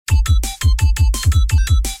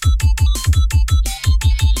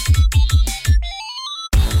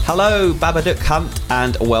Hello, Babadook Hunt,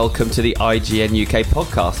 and welcome to the IGN UK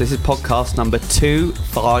podcast. This is podcast number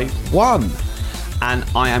 251. And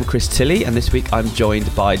I am Chris Tilley, and this week I'm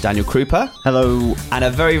joined by Daniel Krupa. Hello. And a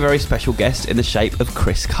very, very special guest in the shape of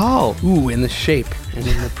Chris Carl. Ooh, in the shape and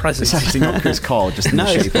in the presence. It's actually not Chris Carl, just in the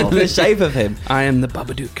shape of. in the shape of him. I am the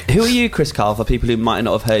Babadook. Who are you, Chris Carl, for people who might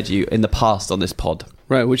not have heard you in the past on this pod?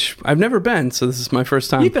 Right, which I've never been, so this is my first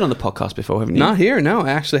time. You've been on the podcast before, haven't you? Not here, no, I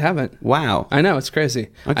actually haven't. Wow. I know, it's crazy.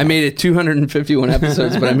 Okay. I made it 251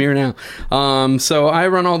 episodes, but I'm here now. So I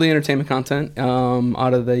run all the entertainment content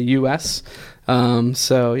out of the US.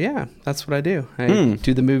 So yeah, that's what I do. I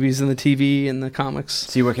do the movies and the TV and the comics.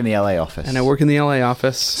 So you work in the LA office. And I work in the LA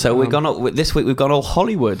office. So this week we've gone all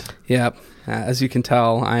Hollywood. Yep. As you can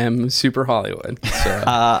tell, I am super Hollywood. So.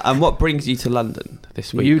 And what brings you to London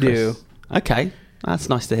this week, You Chris? do. Okay. That's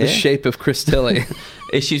nice to hear. The shape of Chris Tilley.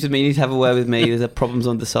 Issues with me, you need to have a word with me. There's problems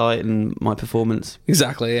on the site and my performance.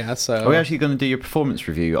 Exactly, yeah. So Are we actually going to do your performance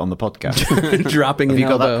review on the podcast? dropping Have an you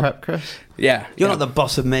got elbow. that prep, Chris? Yeah. You're yeah. not the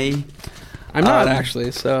boss of me. I'm not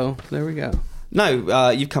actually, so there we go.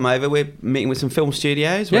 No, you've come over. We're meeting with some film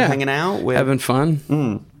studios. We're hanging out. We're having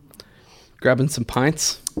fun. Grabbing some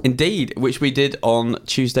pints. Indeed, which we did on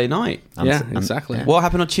Tuesday night. Exactly. yeah. What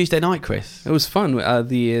happened on Tuesday night, Chris? It was fun.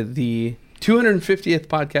 The 250th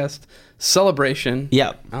podcast celebration.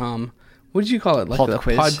 Yep. What did you call it? Like Pod the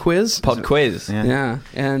quiz? pod quiz? Pod quiz. Yeah.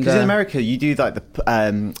 And Because in America, you do like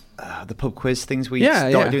the pub quiz things where you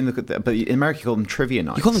start doing but in America you call them trivia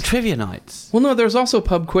nights. You call them trivia nights. well, no, there's also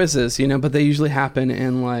pub quizzes, but they usually happen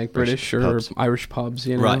in like British or pubs. Irish pubs,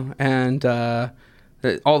 Right. And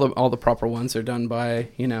all the proper ones are done by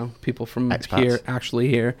people from Expats. here, actually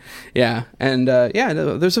here, yeah, and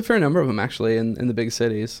there's a fair number of them actually in the big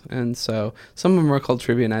cities, and so some of them are called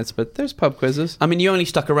trivia nights, but there's pub quizzes. I mean, you only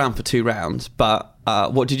stuck around for 2 rounds, but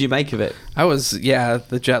what did you make of it?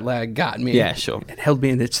 The jet lag got me. Yeah, sure. It held me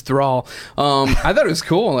in its thrall. I thought it was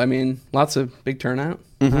cool. I mean, lots of big turnout.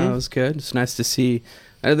 It was good. It's nice to see.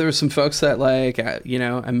 There were some folks that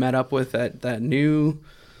I met up with that new.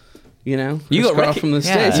 You Chris got Carl from the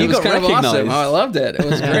States. you It was got kind of recognized. awesome. Oh, I loved it. It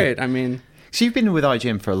was great. I mean, So you've been with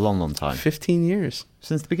IGN for a long, long time. 15 years.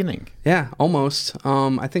 Since the beginning. Yeah, almost.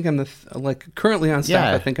 I think I'm currently on staff.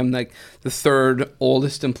 Yeah. I think I'm like the third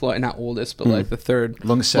oldest employee, not oldest, but like the third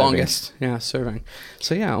Longest serving. longest. Yeah, serving.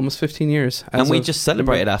 So yeah, almost 15 years. And we just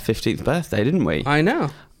celebrated our 15th birthday, didn't we? I know.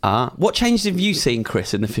 What changes have you seen,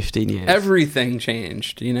 Chris, in the 15 years? Everything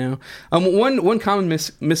changed, One common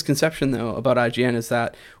misconception, though, about IGN is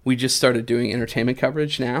that we just started doing entertainment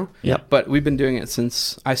coverage now. Yep. But we've been doing it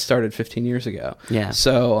since I started 15 years ago. Yeah.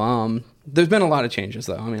 So there's been a lot of changes,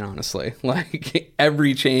 though. I mean, honestly. Like,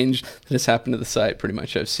 every change that has happened to the site, pretty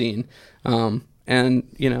much, I've seen. And,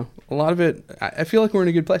 a lot of it, I feel like we're in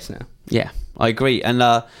a good place now. Yeah, I agree. And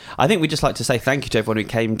I think we'd just like to say thank you to everyone who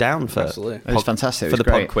came down for Absolutely. It was fantastic. for It was the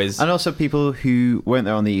great. pod quiz. And also people who weren't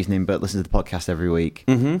there on the evening but listen to the podcast every week.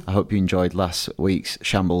 Mm-hmm. I hope you enjoyed last week's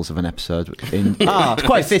shambles of an episode. It's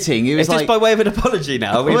quite fitting. It was It's just by way of an apology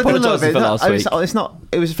now. We apologise for last week.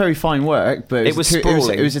 It was very fine work, but It was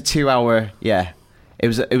sprawling. It was a 2-hour. Yeah, it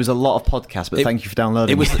was a lot of podcasts. But thank you for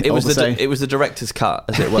downloading. It was the director's cut,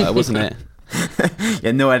 as it were, wasn't it?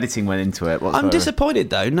 Yeah, no editing went into it whatsoever. I'm disappointed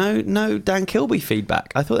though. No Dan Kilby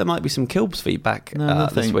feedback. I thought there might be some Kilbs feedback this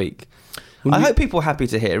nothing. week. I hope people are happy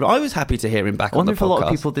to hear. I was happy to hear him back I wonder on the if podcast. a lot of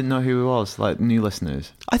people didn't know who he was, like new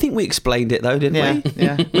listeners. I think we explained it though, didn't we?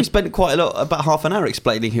 Yeah. We spent quite about half an hour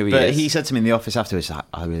explaining who he But is. he said to me in the office afterwards,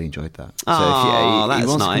 I really enjoyed that. So Oh, he that's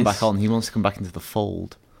wants to come nice. back on. He wants to come back into the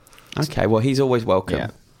fold. Okay, well he's always welcome. Yeah.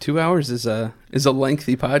 2 hours is a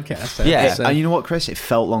lengthy podcast. I Yeah. have to say. And you know what, Chris? It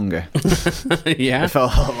felt longer. Yeah. It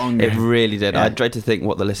felt a lot longer. It really did. Yeah. I dread to think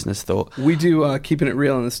what the listeners thought. We do Keeping It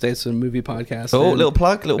Real in the States, a movie podcast. Oh, and little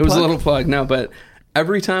plug. It was a little plug, no, but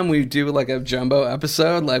every time we do like a jumbo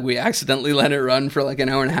episode, like we accidentally let it run for like an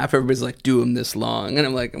hour and a half. Everybody's like, do them this long. And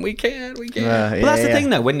I'm like, we can't. But that's the thing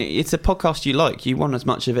though, when it's a podcast you like, you want as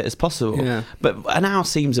much of it as possible. Yeah. But an hour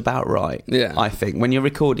seems about right. Yeah. I think when you're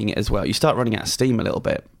recording it as well, you start running out of steam a little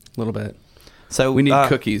bit. A little bit. So We need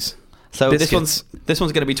cookies. So Biscuits. this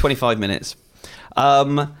one's going to be 25 minutes.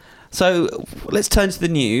 So let's turn to the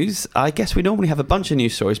news. I guess we normally have a bunch of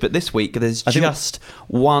news stories, but this week there's just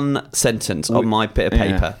one sentence on my bit of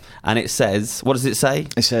paper, and it says, what does it say?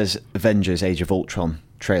 It says Avengers Age of Ultron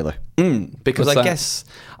trailer. Because What's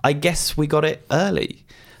I guess we got it early.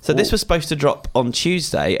 So this was supposed to drop on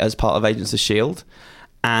Tuesday as part of Agents of S.H.I.E.L.D.,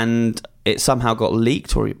 and it somehow got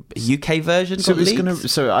leaked, or a UK version got leaked.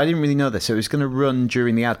 So I didn't really know this. So it was going to run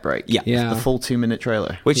during the ad break. Yeah. The full 2-minute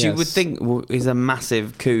trailer. Which you would think is a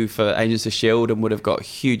massive coup for Agents of S.H.I.E.L.D. and would have got a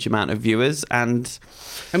huge amount of viewers. And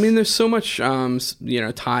I mean, there's so much,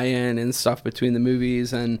 tie-in and stuff between the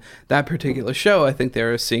movies and that particular show. I think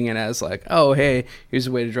they're seeing it as like, oh, hey, here's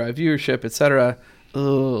a way to drive viewership, etc.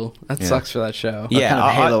 Oh, that sucks for that show. Yeah, kind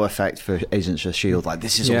of halo effect for Agents of S.H.I.E.L.D. Like,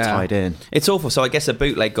 this is all tied in. It's awful. So I guess a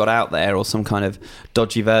bootleg got out there, or some kind of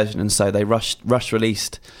dodgy version, and so they rush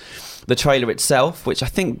released the trailer itself, which I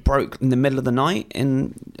think broke in the middle of the night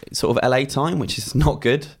in sort of LA time, which is not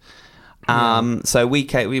good. So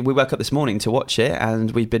we woke up this morning to watch it,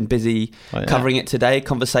 and we've been busy covering it today,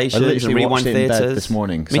 conversations and rewind theatres this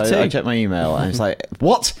morning. Me too. I checked my email and it's like,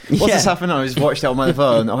 what's this happening? I just watched it on my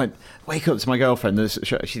phone. I went, wake up to my girlfriend.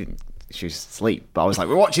 She was asleep, but I was like,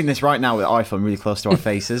 we're watching this right now with iPhone really close to our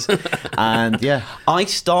faces. And I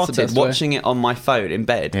started watching it on my phone in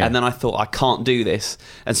bed, and then I thought, I can't do this,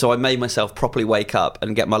 and so I made myself properly wake up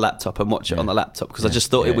and get my laptop and watch it on the laptop, because I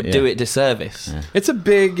just thought it would do it disservice. It's a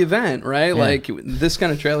big event, right? Like this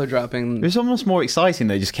kind of trailer dropping, it was almost more exciting.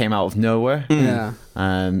 They just came out of nowhere.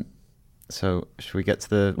 So should we get to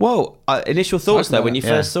the initial thoughts though when you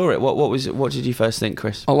first saw it? What did you first think,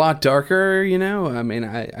 Chris? A lot darker, I mean,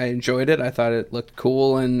 I enjoyed it. I thought it looked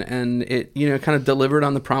cool, and it kind of delivered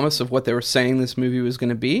on the promise of what they were saying this movie was going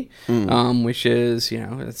to be, which is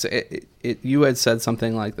you had said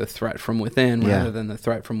something like the threat from within rather than the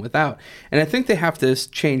threat from without, and I think they have to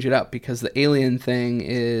change it up, because the alien thing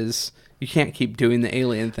is, you can't keep doing the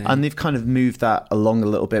alien thing, and they've kind of moved that along a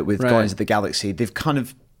little bit with Guardians of the Galaxy. They've kind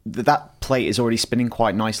of that plate is already spinning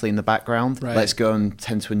quite nicely in the background. Let's go and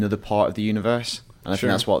tend to another part of the universe, and I think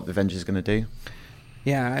that's what the Avengers is going to do.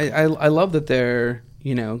 I love that they're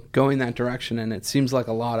going that direction, and it seems like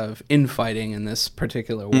a lot of infighting in this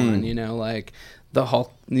particular one. Like the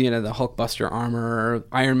Hulk, the Hulkbuster armor,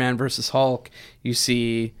 Iron Man versus Hulk. You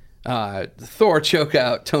see Thor choke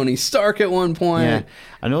out Tony Stark at one point,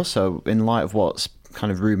 and also in light of what's kind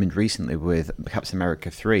of rumored recently with Captain America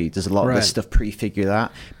 3, does a lot of this stuff prefigure that.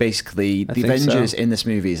 Basically, the Avengers in this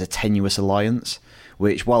movie is a tenuous alliance,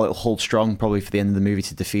 which, while it'll hold strong probably for the end of the movie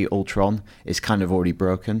to defeat Ultron, is kind of already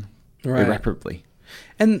broken irreparably.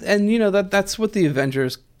 And that's what the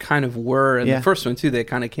Avengers kind of were in the first one too. They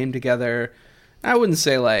kind of came together. I wouldn't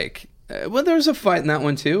say like, well, there was a fight in that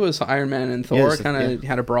one too. It was Iron Man and Thor kind of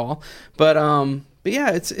had a brawl, but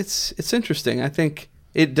yeah, it's interesting. I think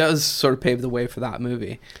it does sort of pave the way for that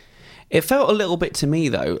movie. It felt a little bit to me,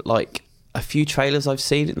 though, like a few trailers I've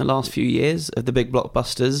seen in the last few years of the big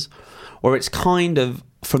blockbusters, where it's kind of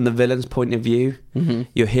from the villain's point of view.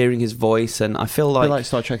 You're hearing his voice, and I feel like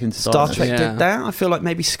Star Trek Into Star Trek did that. I feel like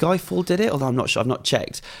maybe Skyfall did it, although I'm not sure. I've not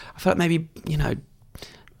checked. I feel like maybe,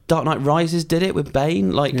 Dark Knight Rises did it with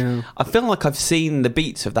Bane. I feel like I've seen the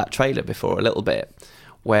beats of that trailer before a little bit.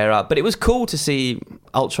 But it was cool to see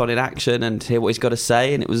Ultron in action and hear what he's got to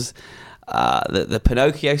say, and it was the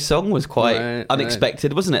Pinocchio song was quite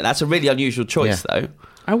unexpected, wasn't it? That's a really unusual choice, though.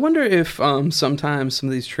 I wonder if sometimes some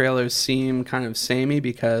of these trailers seem kind of samey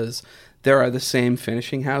because there are the same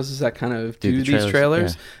finishing houses that kind of do these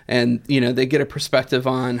trailers, and they get a perspective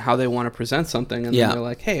on how they want to present something, and then they're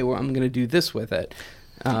like, hey, well, I'm going to do this with it.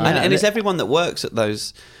 And is everyone that works at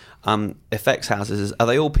those effects houses, are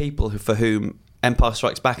they all people for whom Empire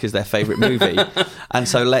Strikes Back is their favourite movie? And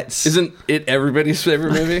so isn't it everybody's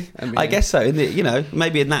favourite movie? I guess so.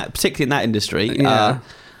 Maybe in that, particularly in that industry.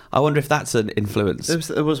 I wonder if that's an influence.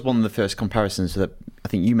 It was one of the first comparisons that I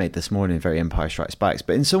think you made this morning, very Empire Strikes Back.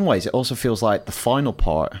 But in some ways, it also feels like the final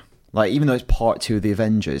part. Like, even though it's part 2 of the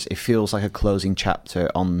Avengers, it feels like a closing chapter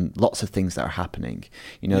on lots of things that are happening.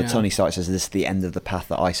 Tony Stark says this is the end of the path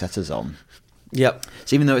that I set us on. Yep.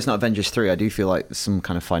 So even though it's not Avengers 3, I do feel like there's some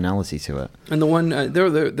kind of finality to it. And the one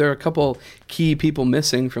there are a couple key people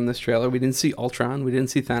missing from this trailer. We didn't see Ultron, we didn't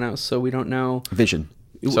see Thanos, so we don't know. Vision.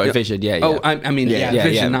 Sorry, Vision. Yeah. Oh, I mean,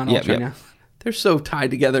 Vision, not Ultron. Yeah. They're so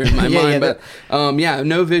tied together in my mind. But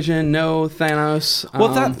no Vision, no Thanos. Well,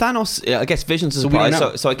 Thanos, I guess Vision's a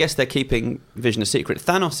surprise. So I guess they're keeping Vision a secret.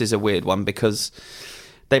 Thanos is a weird one because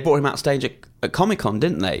they brought him outstage at Comic-Con,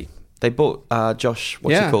 didn't they? They brought Josh,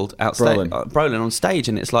 what's he called, Brolin on stage,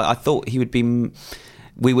 and it's like, I thought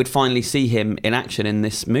we would finally see him in action in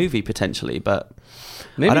this movie potentially, but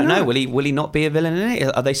maybe I don't know. Will he not be a villain in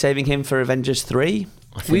it? Are they saving him for Avengers 3?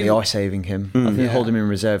 I think they are saving him. I think they hold him in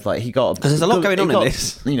reserve. Like, because there's a lot going on in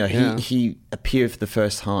this. He appeared for the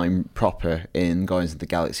first time proper in Guardians of the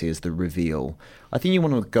Galaxy as the reveal. I think you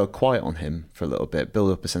want to go quiet on him for a little bit,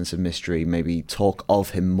 build up a sense of mystery, maybe talk of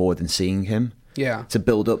him more than seeing him. to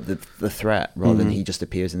build up the threat rather than he just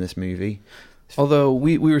appears in this movie. Although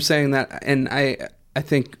we were saying that, and I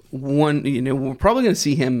think we're probably going to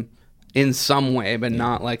see him in some way, but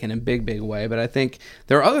not like in a big way. But I think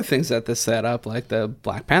there are other things that this set up, like the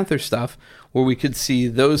Black Panther stuff, where we could see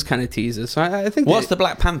those kind of teases. So I think what's the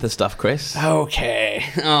Black Panther stuff, Chris? Okay,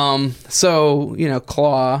 so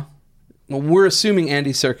Claw. Well, we're assuming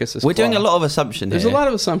Andy Serkis is. We're doing a lot of assumption here. There's a lot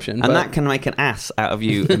of assumption, and that can make an ass out of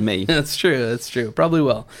you and me. That's true. Probably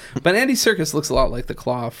will. But Andy Serkis looks a lot like the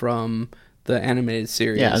Claw from the animated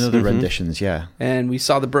series. Yeah, and other renditions, yeah. And we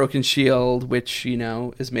saw the broken shield, which,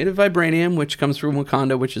 is made of vibranium, which comes from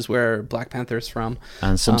Wakanda, which is where Black Panther is from.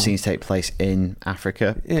 And some scenes take place in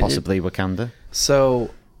Africa, possibly Wakanda. So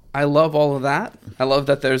I love all of that. I love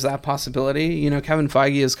that there's that possibility. Kevin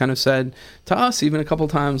Feige has kind of said to us even a couple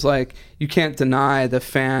times, like, you can't deny the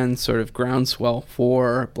fan sort of groundswell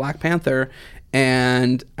for Black Panther.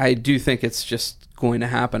 And I do think it's just going to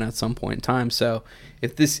happen at some point in time. So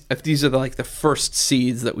if these are the first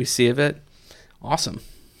seeds that we see of it, awesome.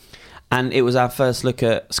 And it was our first look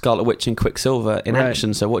at Scarlet Witch and Quicksilver in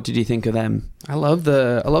action. So what did you think of them? I love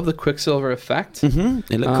the Quicksilver effect.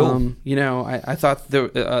 Mm-hmm. It looked cool. I thought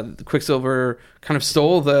the Quicksilver kind of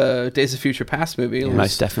stole the Days of Future Past movie.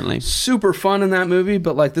 Most definitely. Super fun in that movie,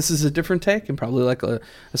 but this is a different take and probably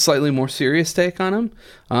a slightly more serious take on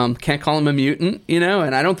him. Can't call him a mutant,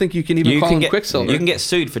 and I don't think you can even call him Quicksilver. You can get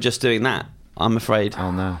sued for just doing that, I'm afraid.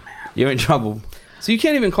 Oh, no. You're in trouble. So you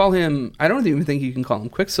can't even call him... I don't even think you can call him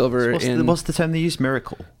Quicksilver. What's the term they use?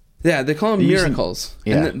 Miracle? Yeah, they call them Miracles.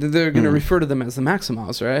 Yeah. And they're going to refer to them as the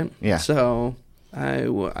Maximals, right? Yeah. So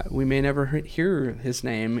we may never hear his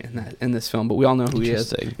name in this film, but we all know who he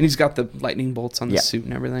is. And he's got the lightning bolts on the suit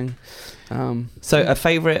and everything. So a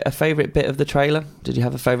favorite bit of the trailer? Did you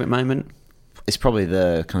have a favorite moment? It's probably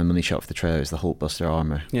the kind of money shot for the trailer is the Hulkbuster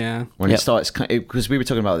armor. Yeah. When it starts, because we were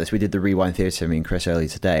talking about this, we did the Rewind Theatre, me and Chris, earlier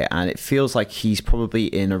today, and it feels like he's probably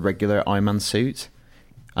in a regular Iron Man suit.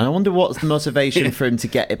 And I wonder what's the motivation for him to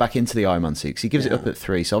get it back into the Iron Man suit, because he gives it up at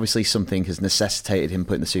 3, so obviously something has necessitated him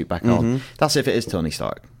putting the suit back on. That's if it is Tony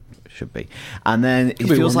Stark. Should be. And then it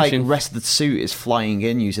feels like the rest of the suit is flying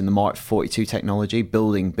in using the Mark 42 technology,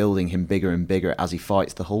 building him bigger and bigger as he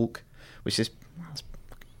fights the Hulk, which is...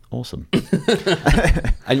 awesome.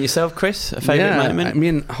 And yourself, Chris? A favourite moment? I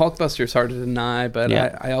mean, Hulkbuster is hard to deny, but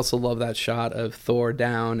I also love that shot of Thor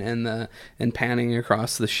down and panning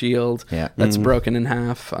across the shield that's broken in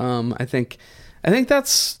half. I think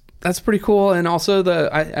that's pretty cool. And also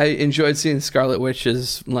I enjoyed seeing Scarlet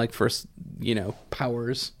Witch's first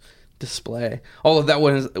powers display. All of that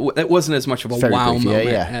wasn't as much of a wow moment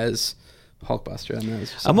as Hulkbuster.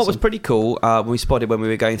 And what was pretty cool, we spotted when we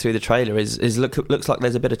were going through the trailer, is looks like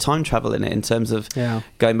there's a bit of time travel in it in terms of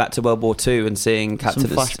going back to World War II and seeing Captain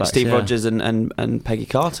Steve Rogers and Peggy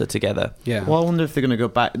Carter together. Yeah. Well, I wonder if they're going to go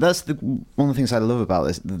back. That's one of the things I love about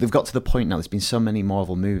this. They've got to the point now. There's been so many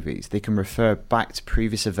Marvel movies. They can refer back to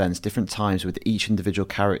previous events, different times with each individual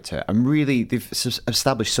character, and really they've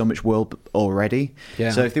established so much world already. Yeah.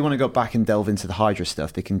 So if they want to go back and delve into the Hydra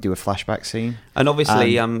stuff, they can do a flashback scene. And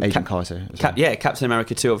obviously, Agent Carter. Captain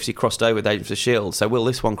America 2 obviously crossed over with Agents of S.H.I.E.L.D., so will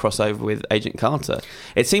this one cross over with Agent Carter?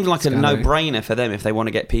 It seems like a no-brainer for them if they want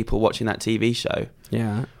to get people watching that TV show.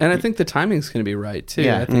 Yeah, and I think the timing's going to be right, too.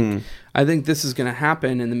 Yeah. I think this is going to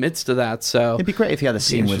happen in the midst of that, so... It'd be great if you had a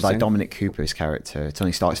scene with Dominic Cooper's character,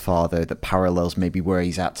 Tony Stark's father, that parallels maybe where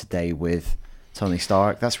he's at today with Tony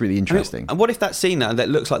Stark. That's really interesting. And what if that scene that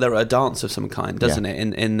looks like they're at a dance of some kind, doesn't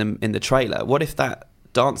it, in the trailer? What if that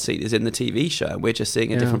dance scene is in the TV show and we're just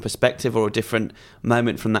seeing a different perspective or a different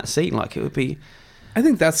moment from that scene? It would be... I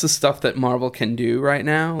think that's the stuff that Marvel can do right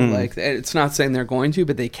now. It's not saying they're going to,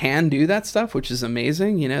 but they can do that stuff, which is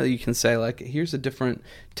amazing. You can say here's a different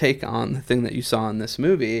take on the thing that you saw in this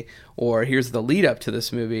movie, or here's the lead up to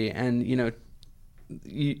this movie, and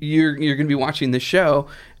you're going to be watching the show,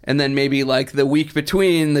 and then maybe the week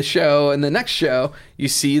between the show and the next show, you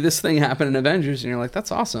see this thing happen in Avengers, and you're like,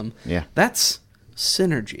 that's awesome. Yeah, that's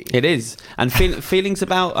synergy. It is. And feelings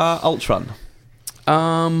about Ultron?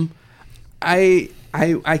 I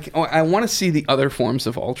want to see the other forms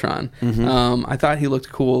of Ultron. I thought he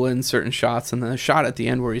looked cool in certain shots, and the shot at the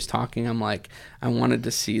end where he's talking, I'm like, I wanted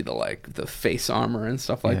to see the face armor and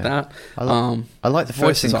stuff like that. I like the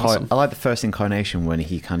first I like the first incarnation when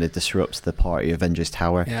he kind of disrupts the party Avengers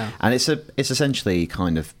Tower. Yeah. And it's essentially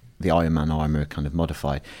kind of the Iron Man armor kind of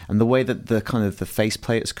modified, and the way that the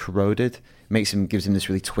faceplate is corroded gives him this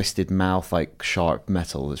really twisted mouth, sharp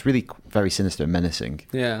metal. It's really very sinister and menacing.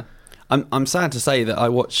 Yeah. I'm sad to say that I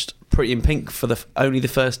watched Pretty in Pink for only the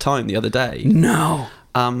first time the other day. No.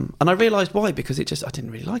 And I realised why, because I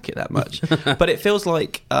didn't really like it that much. But it feels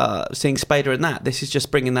like seeing Spader in that. This is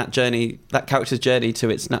just bringing that character's journey to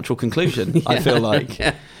its natural conclusion. Yeah. I feel like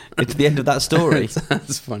it's the end of that story.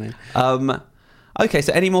 That's funny. Okay,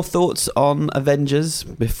 so any more thoughts on Avengers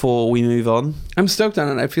before we move on? I'm stoked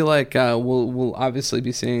on it. I feel like we'll obviously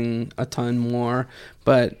be seeing a ton more,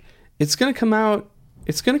 but it's going to come out.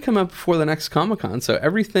 It's going to come out before the next Comic-Con. So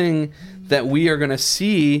everything that we are going to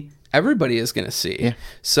see, everybody is going to see. Yeah.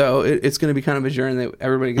 So it's going to be kind of a journey that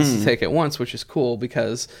everybody gets to take at once, which is cool,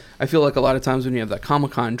 because I feel like a lot of times when you have that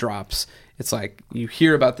Comic-Con drops, it's like you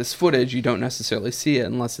hear about this footage, you don't necessarily see it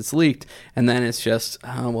unless it's leaked, and then it's just,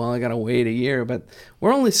 oh, well, I got to wait a year. But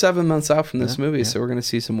we're only 7 months out from this movie, so we're going to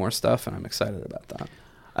see some more stuff, and I'm excited about that.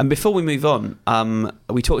 And before we move on,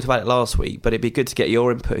 we talked about it last week, but it'd be good to get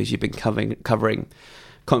your input, as you've been covering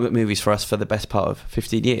comic book movies for us for the best part of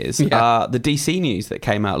 15 years. Yeah. The DC news that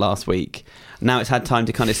came out last week, now it's had time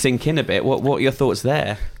to kind of sink in a bit. What are your thoughts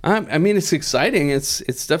there? I mean, it's exciting. It's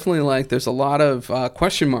definitely like there's a lot of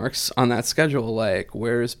question marks on that schedule. Like,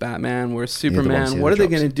 where's Batman? Where's Superman? What are they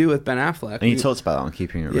going to do with Ben Affleck? And you talked about that on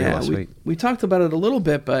Keeping It Real last week. We talked about it a little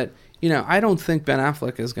bit, but I don't think Ben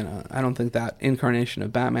Affleck I don't think that incarnation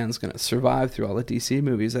of Batman's going to survive through all the DC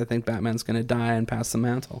movies. I think Batman's going to die and pass the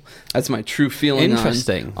mantle. That's my true feeling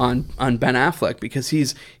on Ben Affleck, because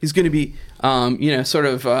he's going to be, sort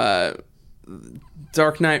of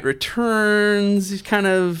Dark Knight Returns, he's kind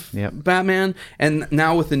of Batman. And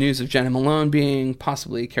now with the news of Jenna Malone being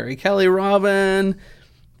possibly Carrie Kelly Robin,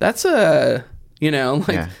 that's that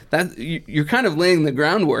you're kind of laying the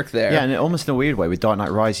groundwork there. Yeah, and almost in a weird way with Dark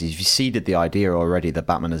Knight Rises, you've seeded the idea already that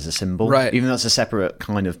Batman is a symbol. Right. Even though it's a separate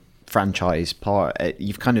kind of franchise part,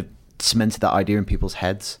 you've kind of cemented that idea in people's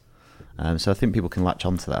heads. So I think people can latch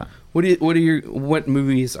onto that. What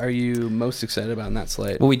movies are you most excited about in that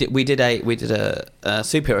slate? Well, we did a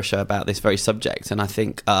superhero show about this very subject, and I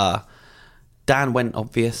think Dan went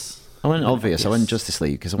obvious. I went Justice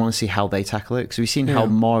League because I want to see how they tackle it, because we've seen how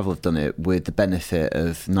Marvel have done it with the benefit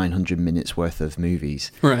of 900 minutes worth of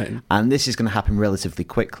movies. Right. And this is going to happen relatively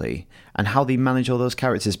quickly. And how they manage all those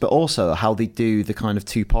characters, but also how they do the kind of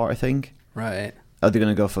two-parter thing. Right. Are they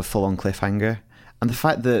going to go for a full-on cliffhanger? And the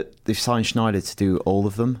fact that they've signed Schneider to do all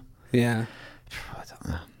of them. Yeah. I don't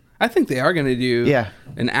know. I think they are going to do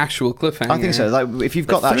an actual cliffhanger. I think so. Like, if you've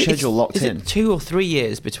got that schedule locked in. Is it 2 or 3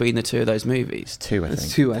 years between the two of those movies? It's two,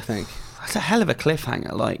 I think. That's a hell of a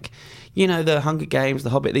cliffhanger. Like, the Hunger Games,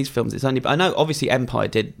 The Hobbit, these films, it's only... I know, obviously, Empire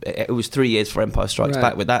did... It was 3 years for Empire Strikes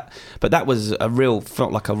Back with that. But that was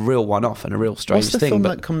felt like a real one-off and a real strange thing. What's the film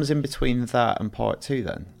that comes in between that and part 2,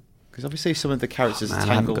 then? Because obviously some of the characters are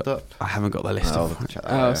tangled up. I haven't got the list.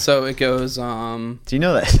 So it goes... Do you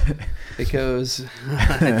know this? It goes...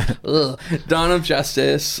 Dawn of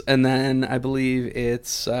Justice, and then I believe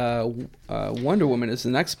it's Wonder Woman is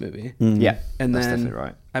the next movie. Yeah, and that's then definitely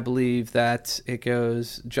right. I believe that it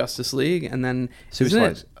goes Justice League, and then...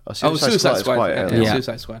 Suicide Squad.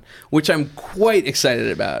 Suicide Squad, which I'm quite excited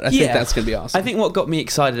about. I think that's going to be awesome. I think what got me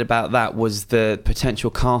excited about that was the potential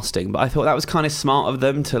casting, but I thought that was kind of smart of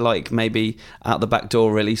them to, like, maybe out the back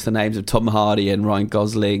door release the names of Tom Hardy and Ryan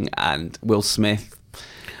Gosling and Will Smith.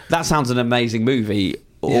 That sounds an amazing movie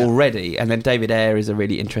already. And then David Ayer is a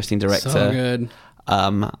really interesting director. So good.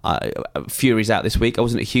 Fury's out this week. I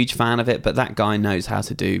wasn't a huge fan of it, but that guy knows how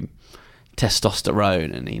to do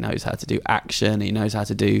testosterone, and he knows how to do action, he knows how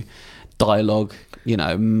to do dialogue,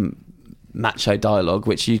 macho dialogue,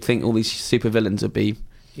 which you'd think all these supervillains would be.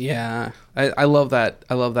 I love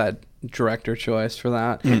that director choice for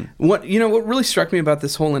that. What really struck me about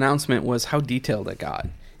this whole announcement was how detailed it got.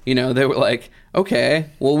 They were like, okay,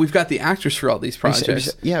 well, we've got the actors for all these projects.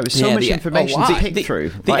 It was so much information to pick through.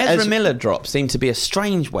 The Ezra Miller drop seemed to be a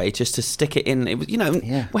strange way just to stick it in. It was,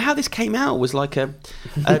 well, how this came out was like a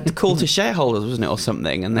call to shareholders, wasn't it, or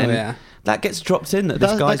something? And then that gets dropped in that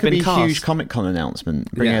this guy's been cast. That could be a huge Comic-Con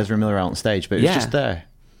announcement, bringing Ezra Miller out on stage, but it was just there.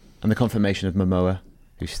 And the confirmation of Momoa,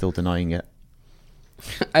 who's still denying it.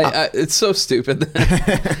 It's so stupid,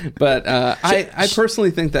 but I personally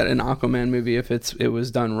think that an Aquaman movie, if it was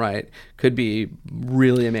done right, could be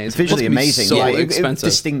really amazing. It's visually amazing, so expensive,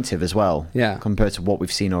 distinctive as well. Compared to what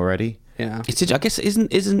we've seen already. Yeah, I guess isn't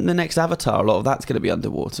the next Avatar, a lot of that's going to be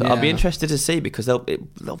underwater. I'll be interested to see, because they'll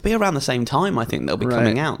be around the same time. I think they'll be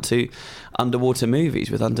coming out to underwater movies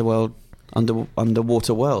with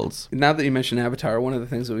underwater worlds. Now that you mention Avatar, one of the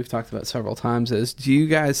things that we've talked about several times is, do you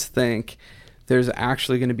guys think there's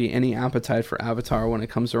actually going to be any appetite for Avatar when it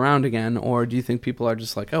comes around again, or do you think people are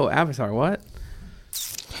just like, oh, Avatar, what?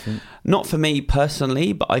 Not for me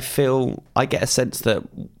personally, but I get a sense that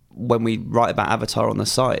when we write about Avatar on the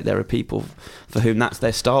site, there are people for whom that's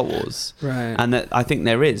their Star Wars, right? And that I think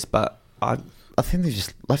there is, but I think they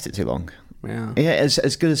just left it too long. Yeah,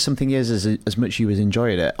 as good as something is, as much you as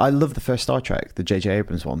enjoyed it. I love the first Star Trek, the J.J.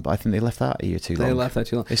 Abrams one, but I think they left that a year too long. They left that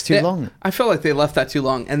too long. It's too long. I felt like they left that too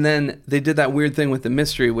long, and then they did that weird thing with the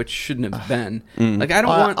mystery, which shouldn't have been. Like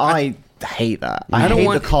I hate that. I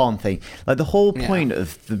hate the Khan thing. Like the whole point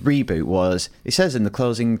of the reboot was, it says in the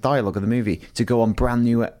closing dialogue of the movie, to go on brand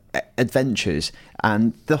new adventures,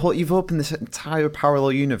 and you've opened this entire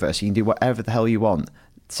parallel universe. You can do whatever the hell you want.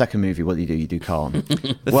 Second movie, what do? You do Khan.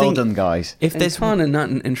 Well done, guys. If there's Khan and not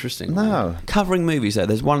an interesting one. Covering movies, though,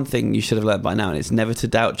 there's one thing you should have learned by now, and it's never to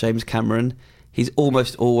doubt James Cameron. He's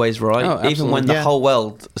almost always right, even when the whole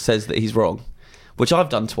world says that he's wrong, which I've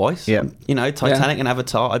done twice. Yeah. You know, Titanic and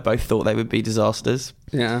Avatar, I both thought they would be disasters.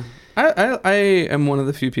 Yeah. I am one of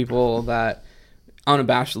the few people that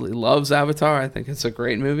unabashedly loves Avatar. I think it's a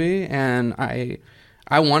great movie, and I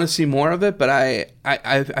want to see more of it, but I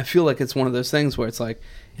feel like it's one of those things where it's like,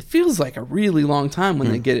 it feels like a really long time when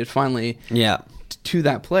they get it finally to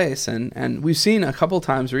that place. And we've seen a couple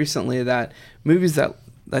times recently that movies that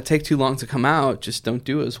take too long to come out just don't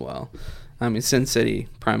do as well. I mean, Sin City,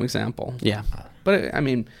 prime example. Yeah. But, I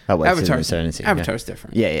mean, Avatar's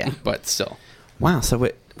different. Yeah. But still. Wow, so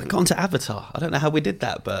we've gone to Avatar. I don't know how we did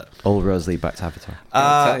that, but... Old Rosalie back to Avatar.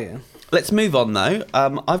 I'll tell you. Let's move on, though.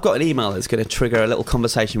 I've got an email that's going to trigger a little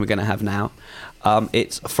conversation we're going to have now.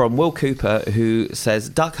 It's from Will Cooper, who says,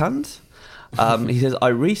 Duck Hunt. He says, I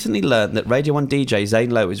recently learned that Radio 1 DJ Zane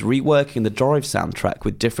Lowe is reworking the Drive soundtrack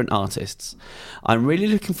with different artists. I'm really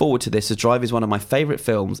looking forward to this, as Drive is one of my favourite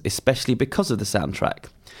films, especially because of the soundtrack.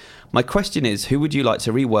 My question is, who would you like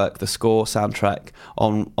to rework the score soundtrack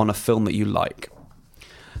on a film that you like?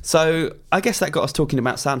 So I guess that got us talking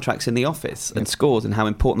about soundtracks in the office and scores and how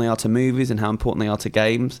important they are to movies and how important they are to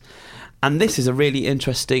games. And this is a really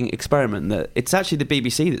interesting experiment that it's actually the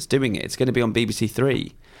BBC that's doing it. It's going to be on BBC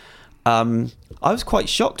Three. I was quite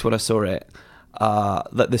shocked when I saw it,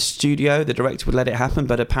 that the director would let it happen,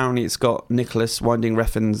 but apparently it's got Nicholas Winding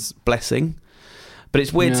Refn's blessing. But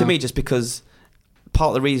it's weird to me just because part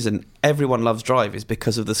of the reason everyone loves Drive is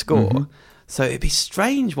because of the score. Mm-hmm. So it'd be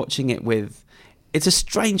strange watching it with... It's a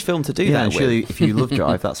strange film to do that with. Surely if you love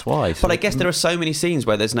Drive, that's why. So. But I guess there are so many scenes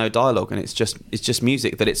where there's no dialogue and it's just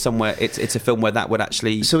music, that it's somewhere. It's a film where that would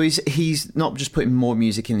actually. So he's not just putting more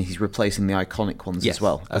music in; he's replacing the iconic ones as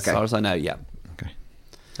well. As far as I know, yeah. Okay.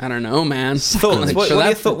 I don't know, man. Thoughts? What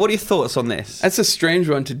are your thoughts on this? That's a strange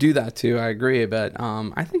one to do that to. I agree, but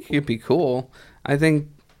I think it could be cool. I think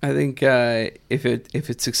if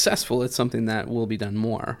it's successful, it's something that will be done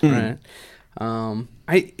more, right?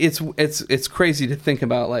 It's crazy to think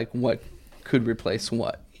about like what could replace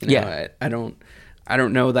what. You know? I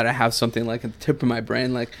don't know that I have something like at the tip of my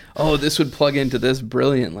brain like, oh, this would plug into this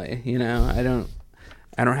brilliantly. You know, I don't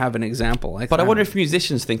have an example like that. But I wonder if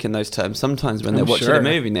musicians think in those terms sometimes when they're watching a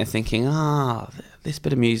movie and they're thinking, this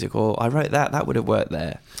bit of music, or I wrote that would have worked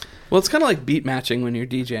there. Well, it's kind of like beat matching when you're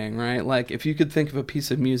DJing, right? Like if you could think of a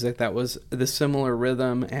piece of music that was the similar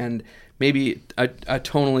rhythm and maybe a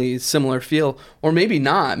tonally similar feel, or maybe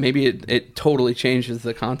not, maybe it totally changes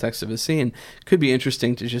the context of a scene. Could be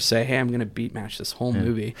interesting to just say, hey, I'm going to beat match this whole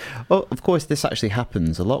movie. Well, of course, this actually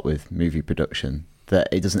happens a lot with movie production, that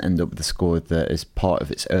it doesn't end up with a score that is part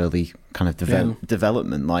of its early kind of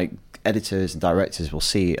development. Like editors and directors will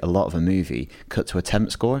see a lot of a movie cut to a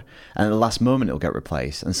temp score, and at the last moment it'll get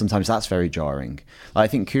replaced, and sometimes that's very jarring. Like, I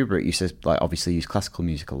think Kubrick used to obviously use classical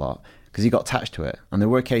music a lot because he got attached to it, and there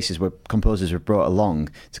were cases where composers were brought along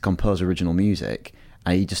to compose original music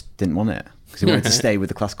and he just didn't want it because he wanted to stay with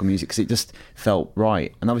the classical music because it just felt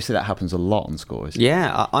right. And obviously that happens a lot on scores.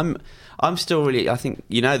 Yeah, I'm still really, I think,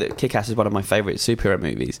 you know that Kick-Ass is one of my favourite superhero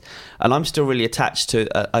movies, and I'm still really attached to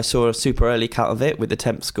I saw a super early cut of it with the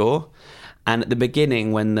temp score, and at the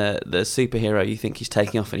beginning when the superhero, you think he's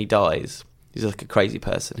taking off and he dies, he's like a crazy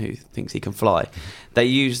person who thinks he can fly, they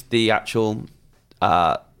used the actual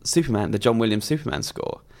Superman, the John Williams Superman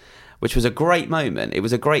score, which was a great moment. It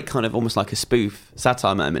was a great kind of almost like a spoof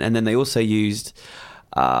satire moment. And then they also used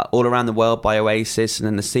All Around the World by Oasis, and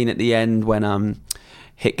then the scene at the end when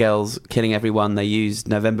Hit Girl's killing everyone, they used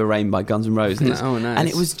November Rain by Guns N' Roses. Oh, nice. And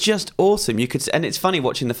it was just awesome. And it's funny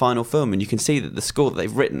watching the final film and you can see that the score that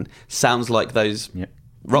they've written sounds like those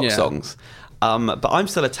rock songs. But I'm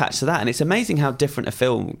still attached to that, and it's amazing how different a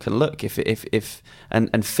film can look if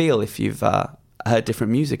and feel if you've heard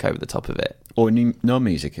different music over the top of it, or no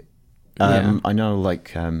music. I know,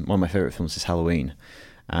 like one of my favorite films is Halloween,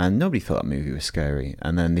 and nobody thought that movie was scary.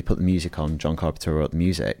 And then they put the music on. John Carpenter wrote the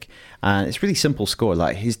music, and it's a really simple score.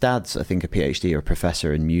 Like, his dad's, I think, a PhD or a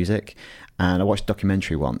professor in music, and I watched a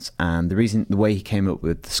documentary once, and the way he came up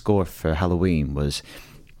with the score for Halloween was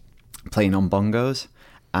playing on bongos,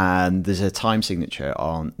 and there's a time signature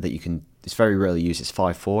on that you can. It's very rarely used. It's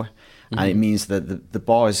 5/4, and it means that the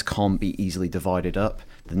bars can't be easily divided up.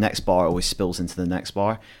 The next bar always spills into the next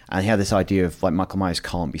bar, and he had this idea of like Michael Myers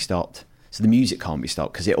can't be stopped, so the music can't be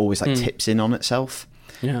stopped because it always like tips in on itself.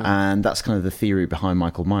 Yeah, and that's kind of the theory behind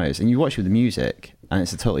Michael Myers. And you watch with the music, and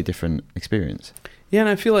it's a totally different experience. Yeah, and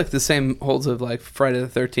I feel like the same holds of like Friday the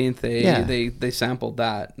 13th. They sampled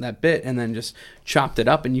that bit and then just chopped it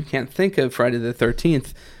up, and you can't think of Friday the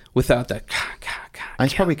 13th without that. And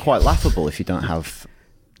it's probably quite laughable if you don't have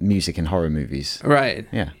music in horror movies. Right.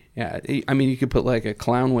 Yeah. Yeah, I mean, you could put like a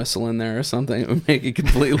clown whistle in there or something. It would make it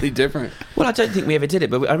completely different. Well, I don't think we ever did it,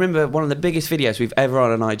 but I remember one of the biggest videos we've ever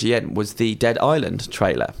on IGN was the Dead Island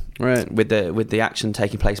trailer, right? With the action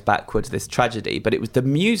taking place backwards, this tragedy. But the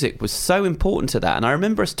music was so important to that, and I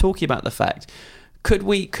remember us talking about the fact, could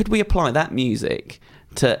we apply that music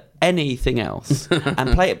to anything else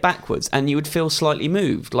and play it backwards, and you would feel slightly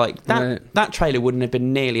moved. Like that, right. That trailer wouldn't have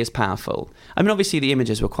been nearly as powerful. I mean, obviously the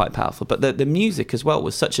images were quite powerful, but the music as well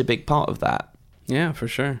was such a big part of that. Yeah, for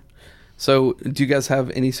sure. So, do you guys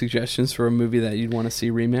have any suggestions for a movie that you'd want to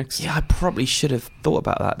see remixed? Yeah, I probably should have thought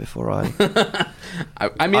about that before I.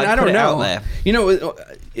 I mean, I don't know. There. You know,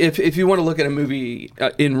 if you want to look at a movie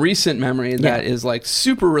in recent memory that is like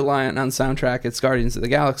super reliant on soundtrack, it's Guardians of the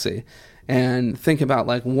Galaxy. And think about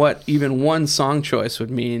like what even one song choice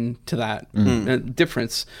would mean to that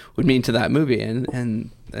difference would mean to that movie,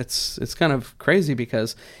 and it's kind of crazy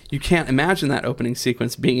because you can't imagine that opening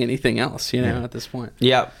sequence being anything else, at this point.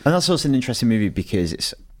 Yeah, and that's also an interesting movie because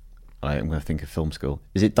it's. I'm going to think of film school.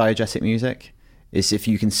 Is it diegetic music? It's if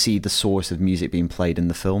you can see the source of music being played in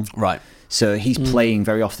the film, right? So he's playing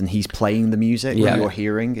very often. He's playing the music that you're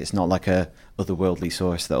hearing. It's not like a otherworldly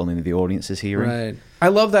source that only the audience is hearing. Right. I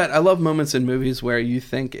love that. I love moments in movies where you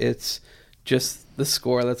think it's just the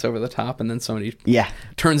score that's over the top, and then somebody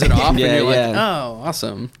turns it off, and you're like, "Oh,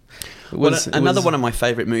 awesome!" Another one of my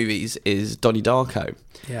favorite movies is Donnie Darko.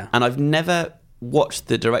 Yeah, and I've never watched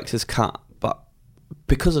the director's cut, but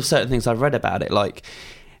because of certain things I've read about it, like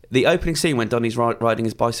the opening scene when Donnie's riding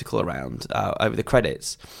his bicycle around over the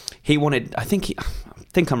credits, he wanted, I think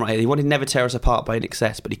I'm right here, he wanted Never Tear Us Apart by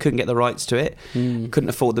INXS, but he couldn't get the rights to it, couldn't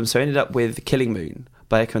afford them, so he ended up with Killing Moon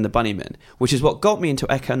by Echo and the Bunnymen, which is what got me into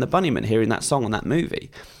Echo and the Bunnymen, hearing that song on that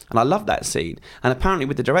movie. And I love that scene. And apparently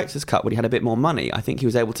with the director's cut, when he had a bit more money, I think he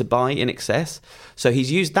was able to buy INXS, so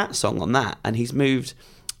he's used that song on that, and he's moved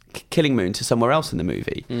Killing Moon to somewhere else in the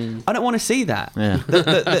movie. I don't want to see that. Yeah.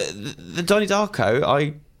 The Donnie Darko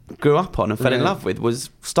I grew up on and fell in love with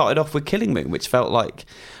started off with Killing Moon, which felt like,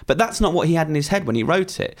 but that's not what he had in his head when he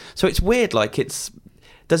wrote it. So it's weird. Like,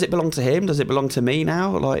 does it belong to him? Does it belong to me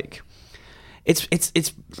now? Like,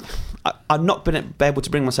 I've not been able to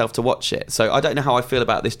bring myself to watch it, so I don't know how I feel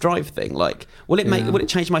about this Drive thing. Like, will it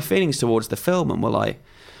change my feelings towards the film, and will I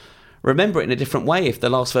remember it in a different way if the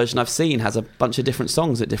last version I've seen has a bunch of different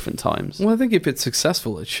songs at different times? Well, I think if it's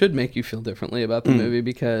successful, it should make you feel differently about the movie,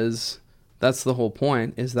 because that's the whole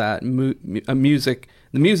point, is that the music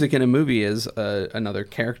in a movie is another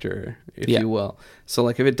character, if you will. So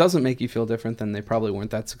like, if it doesn't make you feel different, then they probably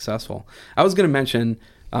weren't that successful. I was going to mention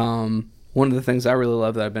one of the things I really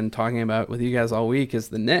love that I've been talking about with you guys all week is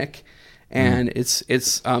the Knick. And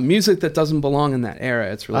it's music that doesn't belong in that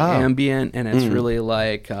era. It's really ambient, and it's really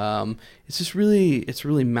like it's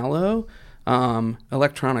really mellow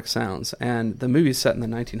electronic sounds. And the movie's set in the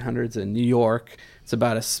 1900s in New York. It's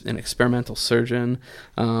about an experimental surgeon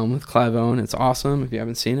with Clive Owen. It's awesome. If you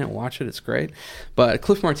haven't seen it, watch it. It's great. But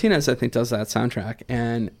Cliff Martinez, I think, does that soundtrack,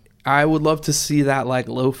 and I would love to see that like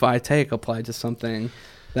lo-fi take applied to something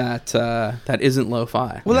that isn't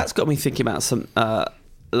lo-fi. Well, that's got me thinking about some.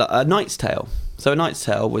 A Knight's Tale. So A Knight's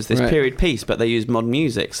Tale was this period piece, but they used modern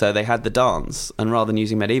music. So they had the dance, and rather than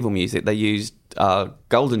using medieval music, they used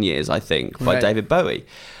Golden Years, I think, by David Bowie.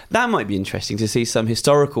 That might be interesting to see some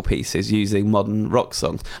historical pieces using modern rock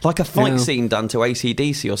songs, like a fight scene done to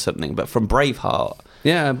AC/DC or something, but from Braveheart.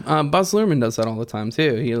 Yeah, Baz Luhrmann does that all the time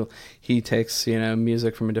too. He takes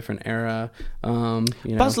music from a different era.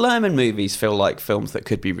 Baz Luhrmann movies feel like films that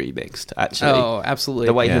could be remixed. Actually, oh, absolutely.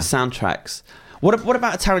 The way his soundtracks. What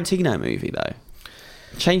about a Tarantino movie though?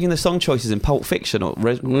 Changing the song choices in Pulp Fiction or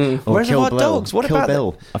Reservoir Dogs. What Kill about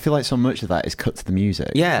Bill? I feel like so much of that is cut to the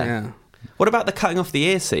music. Yeah. What about the cutting off the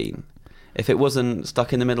ear scene? If it wasn't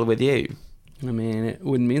Stuck in the Middle with You, I mean, it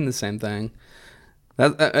wouldn't mean the same thing.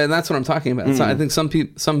 And that's what I'm talking about. So I think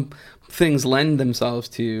some things lend themselves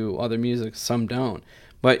to other music, some don't.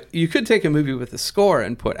 But you could take a movie with a score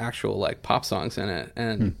and put actual like pop songs in it,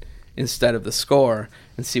 and instead of the score,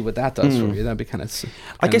 and see what that does for you. That'd be kind of.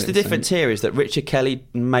 I guess the difference here is that Richard Kelly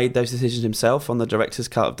made those decisions himself on the director's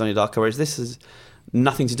cut of Donnie Darko, whereas this has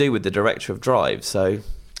nothing to do with the director of Drive. So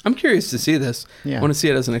I'm curious to see this. Yeah. I want to see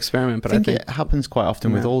it as an experiment, but I think it happens quite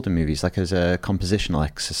often with older movies, like as a compositional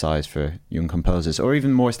exercise for young composers, or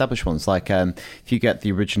even more established ones. Like if you get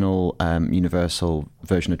the original Universal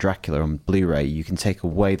version of Dracula on Blu-ray, you can take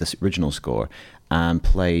away the original score and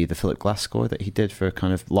play the Philip Glass score that he did for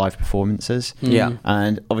kind of live performances. Yeah.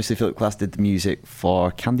 And obviously Philip Glass did the music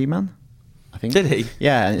for Candyman, I think. Did he?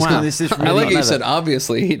 Yeah. And wow. This is really I like you said,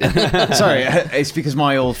 obviously he did. Sorry, it's because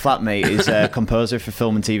my old flatmate is a composer for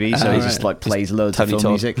film and TV, so he just like plays loads of film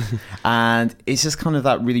music. And it's just kind of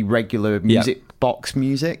that really regular music box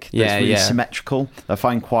music that's really symmetrical. I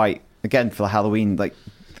find quite, again, for Halloween, like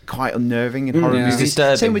quite unnerving in horror movies.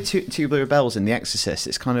 Disturbing. Same with Tubular Bells in The Exorcist.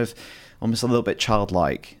 It's kind of almost a little bit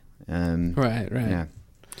childlike. Right. Yeah.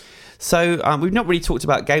 So we've not really talked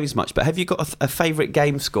about games much, but have you got a favourite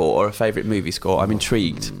game score or a favourite movie score? I'm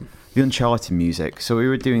intrigued. The Uncharted music. So we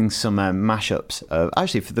were doing some mashups.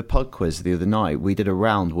 Actually, for the pod quiz the other night, we did a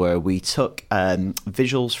round where we took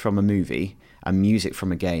visuals from a movie and music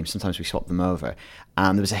from a game. Sometimes we swapped them over.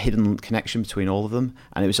 And there was a hidden connection between all of them.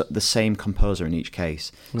 And it was the same composer in each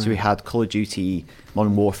case. Right. So we had Call of Duty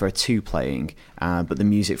Modern Warfare 2 playing, but the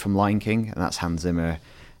music from Lion King, and that's Hans Zimmer.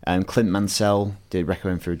 Clint Mansell did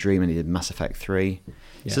Requiem for a Dream, and he did Mass Effect 3.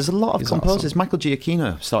 So there's a lot of composers. Awesome. Michael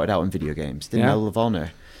Giacchino started out in video games, did Medal of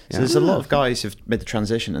Honor. So there's a lot of guys who've made the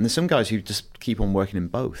transition, and there's some guys who just keep on working in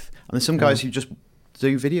both. And there's some guys who just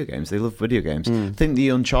do video games. They love video games. I think the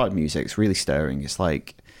Uncharted music's really stirring. It's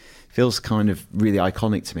like, feels kind of really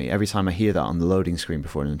iconic to me. Every time I hear that on the loading screen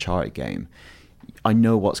before an Uncharted game, I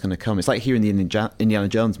know what's going to come. It's like hearing the Indiana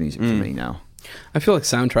Jones music for me now. I feel like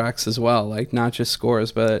soundtracks as well, like not just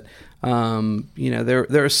scores, but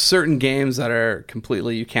there are certain games that are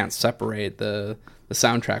completely, you can't separate the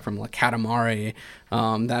soundtrack from, like Katamari,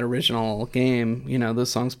 that original game.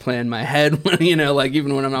 Those songs play in my head when, like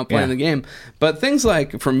even when I'm not playing the game. But things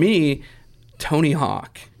like, for me, Tony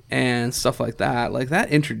Hawk and stuff like that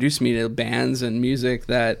introduced me to bands and music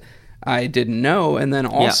that I didn't know, and then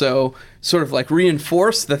also sort of like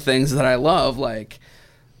reinforced the things that I love, like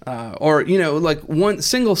like one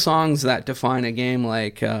single songs that define a game,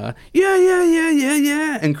 like and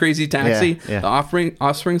Crazy Taxi, the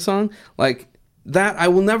Offspring song, like that. I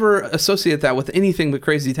will never associate that with anything but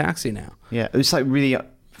Crazy Taxi now. Yeah, it was like really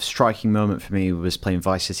striking moment for me was playing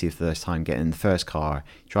Vice City the first time, getting in the first car,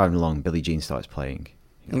 driving along, Billie Jean starts playing.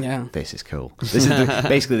 This is cool. This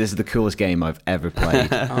is the coolest game I've ever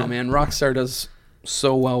played. Oh man, Rockstar does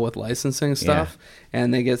so well with licensing stuff,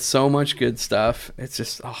 and they get so much good stuff. It's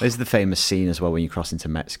just there's the famous scene as well when you cross into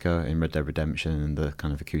Mexico in Red Dead Redemption, and the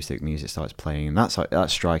kind of acoustic music starts playing, and that's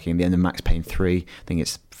striking. At the end of Max Payne 3, I think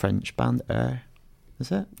it's French band Air.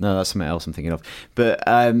 Is it? No, that's something else I'm thinking of. But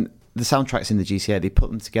the soundtracks in the GTA, they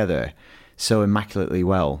put them together so immaculately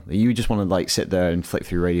well. You just want to like sit there and flick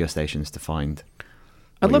through radio stations to find.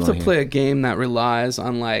 I'd love to play a game that relies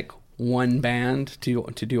on like one band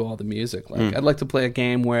to do all the music. Like I'd like to play a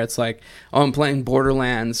game where it's like, I'm playing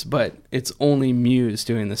Borderlands, but it's only Muse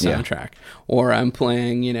doing the soundtrack, or I'm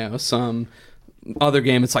playing some other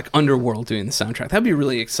game, it's like Underworld doing the soundtrack. That'd be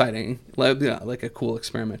really exciting, like a cool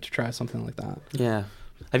experiment to try something like that. Yeah.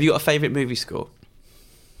 Have you got a favorite movie score,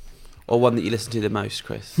 or one that you listen to the most,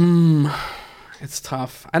 Chris? It's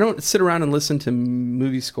tough. I don't sit around and listen to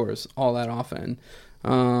movie scores all that often.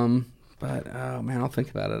 But oh man, I'll think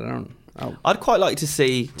about it. I'd quite like to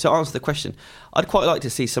see, to answer the question, I'd quite like to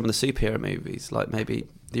see some of the superhero movies, like maybe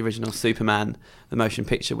the original Superman, the motion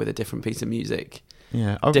picture, with a different piece of music.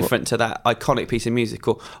 Yeah, different to that iconic piece of music,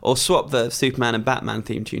 or swap the Superman and Batman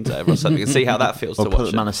theme tunes over or something, and see how that feels to watch. Or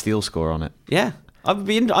put Man of Steel score on it. Yeah. I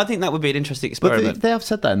think that would be an interesting experiment. But they have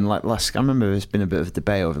said that in like I remember there's been a bit of a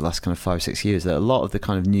debate over the last kind of 5-6 years that a lot of the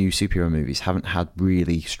kind of new superhero movies haven't had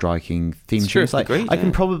really striking theme tunes. Like, I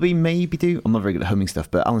can probably maybe do, I'm not very good at humming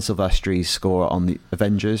stuff, but Alan Silvestri's score on the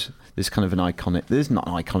Avengers, there's kind of an iconic, there's not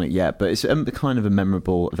an iconic yet, but it's kind of a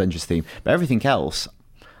memorable Avengers theme. But everything else,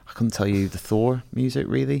 I couldn't tell you the Thor music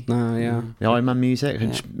really. The Iron Man music. I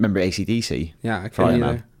just remember AC/DC. Yeah, I can't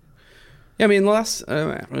either. Yeah, I mean, the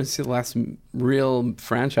last real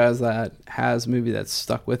franchise that has movie that's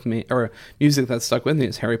stuck with me, or music that's stuck with me,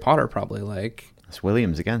 is Harry Potter. Probably like that's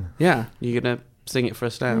Williams again. Yeah, you're gonna sing it for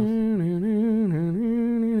us now.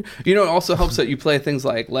 You know, it also helps that you play things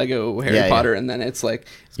like Lego Harry Potter, and then it's like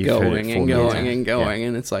going and going and going,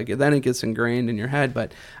 and it's like then it gets ingrained in your head.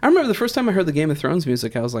 But I remember the first time I heard the Game of Thrones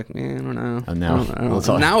music, I was like, man, I don't know. And now,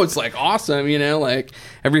 now it's like awesome, you know. Like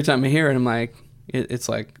every time I hear it, I'm like, it's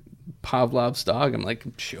like Pavlov's dog. I'm like,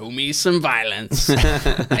 show me some violence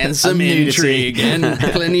and some intrigue and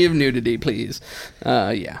plenty of nudity, please.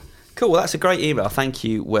 Yeah. Cool. Well, that's a great email. Thank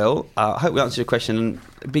you, Will. I hope we answered your question. And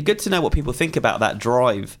it'd be good to know what people think about that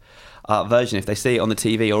Drive version, if they see it on the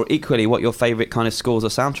TV, or equally what your favourite kind of scores or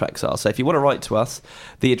soundtracks are. So if you want to write to us,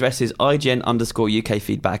 the address is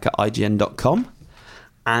IGN_UKfeedback@IGN.com.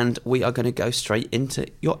 And we are going to go straight into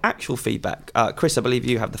your actual feedback. Chris, I believe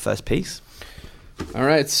you have the first piece. All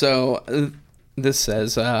right, so this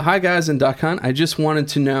says, hi guys and DuckHunt. I just wanted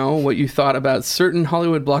to know what you thought about certain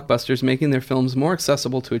Hollywood blockbusters making their films more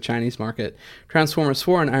accessible to a Chinese market. Transformers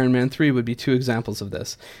 4 and Iron Man 3 would be two examples of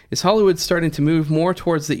this. Is Hollywood starting to move more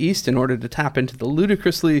towards the East in order to tap into the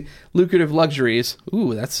ludicrously lucrative luxuries,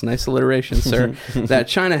 ooh, that's nice alliteration, sir, that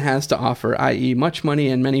China has to offer, i.e. much money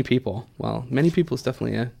and many people? Well, many people is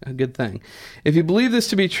definitely a good thing. If you believe this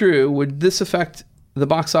to be true, would this affect the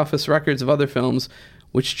box office records of other films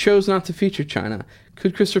which chose not to feature China?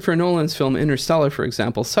 Could Christopher Nolan's film Interstellar, for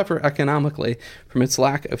example, suffer economically from its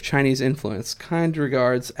lack of Chinese influence? Kind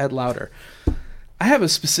regards, Ed Lauder. I have a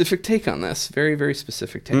specific take on this. Very, very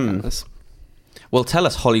specific take on this. Well, tell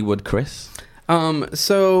us, Hollywood, Chris.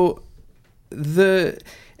 So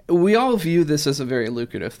we all view this as a very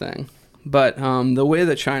lucrative thing, but the way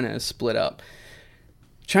that China is split up,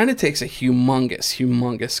 China takes a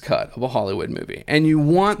humongous cut of a Hollywood movie. And you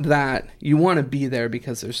want to be there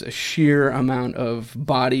because there's a sheer amount of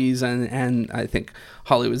bodies, and I think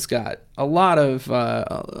Hollywood's got a lot of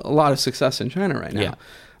success in China right now. Yeah.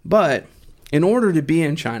 But in order to be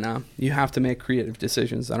in China, you have to make creative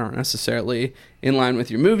decisions that aren't necessarily in line with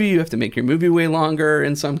your movie. You have to make your movie way longer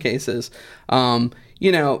in some cases.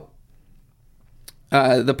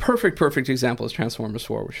 The perfect example is Transformers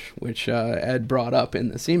 4, which Ed brought up in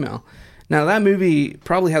this email. Now, that movie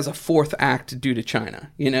probably has a fourth act due to China.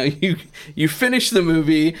 You know, you finish the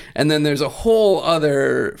movie, and then there's a whole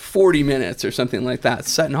other 40 minutes or something like that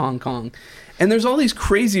set in Hong Kong. And there's all these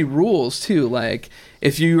crazy rules, too. Like,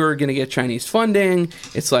 if you are going to get Chinese funding,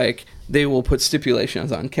 it's like they will put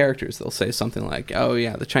stipulations on characters. They'll say something like, oh,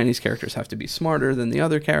 yeah, the Chinese characters have to be smarter than the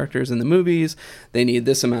other characters in the movies. They need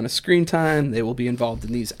this amount of screen time. They will be involved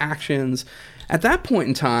in these actions. At that point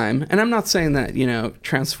in time, and I'm not saying that,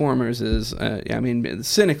 Transformers is,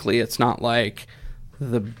 cynically, it's not like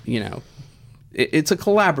it's a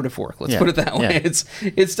collaborative work. Let's put it that way.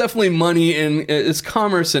 Yeah. It's definitely money and it's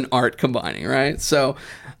commerce and art combining, right? So,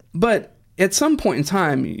 but at some point in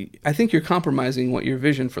time, I think you're compromising what your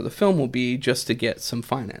vision for the film will be just to get some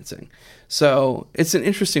financing. So it's an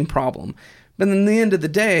interesting problem. But in the end of the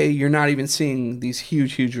day, you're not even seeing these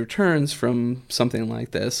huge returns from something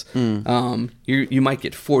like this. You might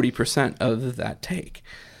get 40% of that take.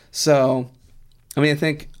 So, I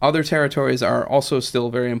think other territories are also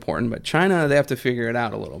still very important, but China, they have to figure it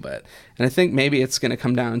out a little bit. And I think maybe it's going to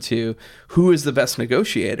come down to who is the best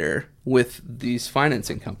negotiator with these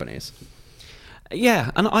financing companies.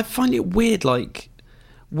 Yeah, and I find it weird, like,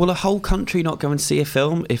 will a whole country not go and see a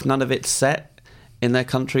film if none of it's set in their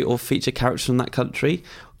country or feature characters from that country?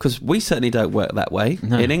 Because we certainly don't work that way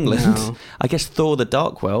in England. No. I guess Thor: The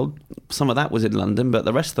Dark World, some of that was in London, but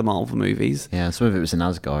the rest of the Marvel movies... Yeah, some of it was in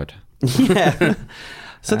Asgard. Yeah.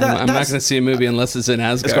 So I'm not going to see a movie unless it's in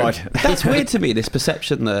Asgard. That's weird to me, this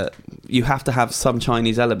perception that you have to have some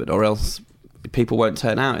Chinese element or else people won't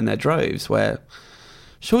turn out in their droves, where...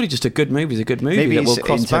 Surely just a good movie is a good movie. Maybe that will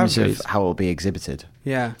cross in terms boundaries. of how it will be exhibited.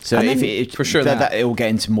 Yeah. So for sure that it will get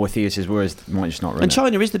into more theatres, whereas it might just not run. And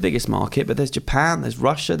China is the biggest market, but there's Japan, there's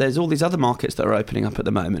Russia, there's all these other markets that are opening up at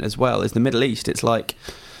the moment as well. There's the Middle East. It's like,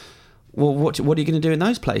 well, what are you going to do in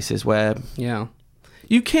those places where... Yeah.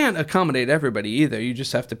 You can't accommodate everybody either. You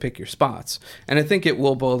just have to pick your spots. And I think it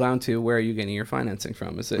will boil down to where are you getting your financing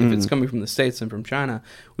from. If it's coming from the States and from China,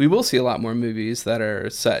 we will see a lot more movies that are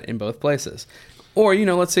set in both places. Or,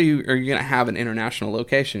 let's say you're going to have an international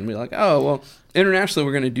location. Be like, oh, well, internationally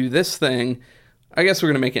we're going to do this thing. I guess we're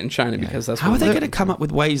going to make it in China because that's... How are they going to come up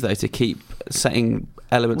with ways, though, to keep setting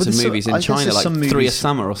elements of movies in China, like Three a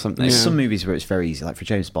Summer or something? There's some movies where it's very easy, like for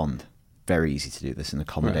James Bond, very easy to do this and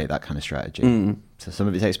accommodate that kind of strategy. So some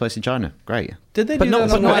of it takes place in China. Great. Did they? But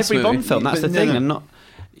not every Bond film. That's the thing. And not.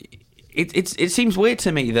 It seems weird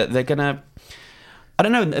to me that they're going to... I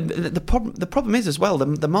don't know. The problem is as well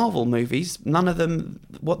the Marvel movies. None of them,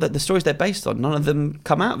 the stories they're based on, none of them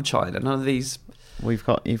come out of China. None of these. Well, you've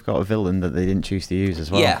got a villain that they didn't choose to use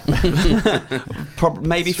as well. Yeah.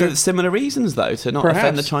 Maybe for similar reasons, though, to not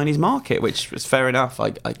offend the Chinese market, which was fair enough.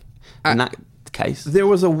 In that case, there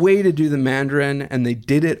was a way to do the Mandarin, and they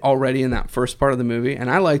did it already in that first part of the movie. And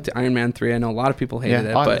I liked Iron Man 3. I know a lot of people hated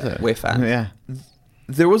it, but we're fans. Yeah.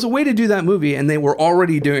 There was a way to do that movie, and they were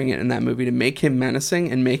already doing it in that movie to make him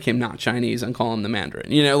menacing and make him not Chinese and call him the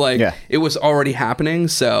Mandarin. It was already happening,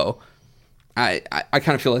 so I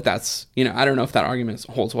kind of feel like that's, I don't know if that argument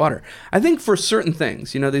holds water. I think for certain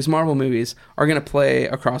things, these Marvel movies are going to play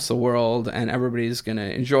across the world, and everybody's going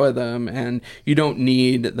to enjoy them, and you don't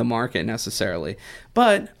need the market necessarily.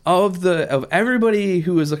 But of everybody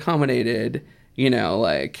who is accommodated,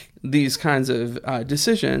 these kinds of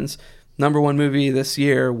decisions, number one movie this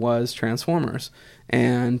year was Transformers,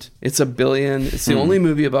 and it's $1 billion. It's the only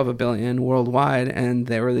movie above $1 billion worldwide, and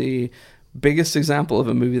they were the biggest example of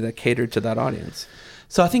a movie that catered to that audience.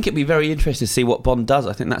 So I think it'd be very interesting to see what Bond does.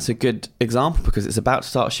 I think that's a good example because it's about to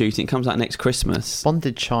start shooting. It comes out next Christmas. Bond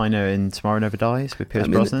did China in Tomorrow Never Dies with Pierce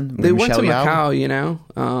Brosnan. They went to Macau,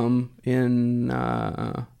 in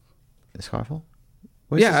Skyfall.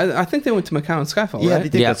 I think they went to Macau and Skyfall, yeah, right? They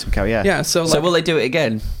did go to Macau, yeah. Yeah, so will they do it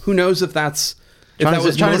again? Who knows if that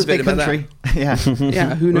was China's a big motivated by country. that?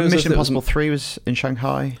 Yeah. Who knows? Mission Impossible 3 was in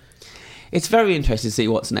Shanghai. It's very interesting to see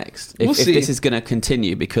what's next. If this is going to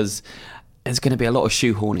continue, because there's going to be a lot of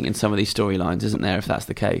shoehorning in some of these storylines, isn't there, if that's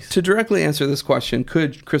the case? To directly answer this question,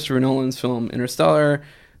 could Christopher Nolan's film Interstellar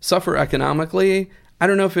suffer economically? I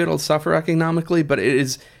don't know if it'll suffer economically, but it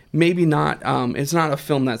is maybe not. It's not a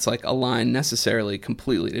film that's aligned necessarily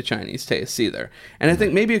completely to Chinese tastes either. And I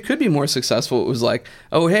think maybe it could be more successful. It was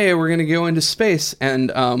oh hey, we're going to go into space,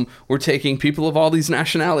 and we're taking people of all these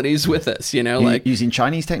nationalities with us. Using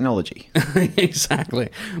Chinese technology. Exactly.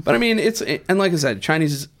 But I mean, and like I said,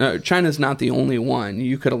 China's not the only one.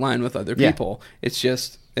 You could align with other people. Yeah. It's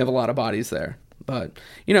just they have a lot of bodies there. But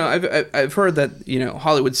I've heard that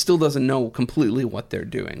Hollywood still doesn't know completely what they're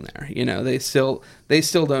doing there. They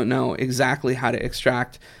still don't know exactly how to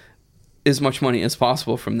extract as much money as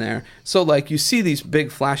possible from there. So you see these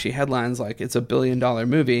big flashy headlines it's $1 billion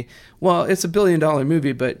movie. Well, it's $1 billion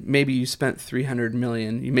movie, but maybe you spent $300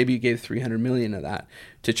 million. Maybe you gave $300 million of that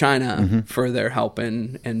to China for their help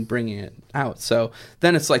in bringing it out. So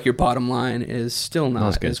then it's your bottom line is still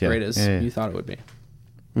not as great as you thought it would be.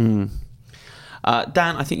 Mm.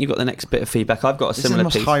 Dan, I think you've got the next bit of feedback. I've got a similar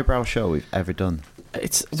piece. This is the most highbrow show we've ever done.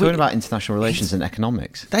 It's talking about international relations and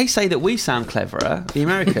economics. They say that we sound cleverer. The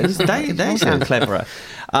Americans, they sound cleverer.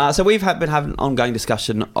 So we've been having an ongoing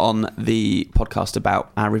discussion on the podcast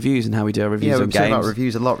about our reviews and how we do our reviews of games. Yeah, we've talked about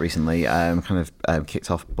reviews a lot recently. Kicked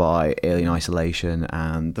off by Alien Isolation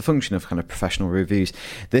and the function of professional reviews.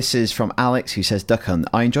 This is from Alex, who says, Duck Hunt,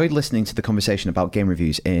 I enjoyed listening to the conversation about game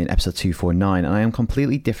reviews in episode 249, and I am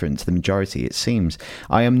completely different to the majority, it seems.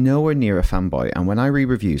 I am nowhere near a fanboy, and when I read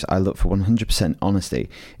reviews, I look for 100% honesty.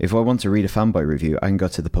 If I want to read a fanboy review, I can go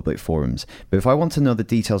to the public forums. But if I want to know the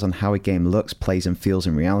details on how a game looks, plays, and feels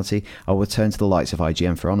in reality, I will turn to the likes of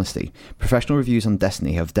IGN for honesty. Professional reviews on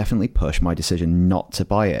Destiny have definitely pushed my decision not to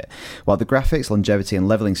buy it. While the graphics, longevity, and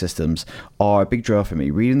leveling systems are a big draw for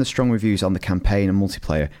me, reading the strong reviews on the campaign and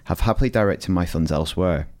multiplayer have happily directed my funds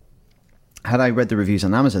elsewhere. Had I read the reviews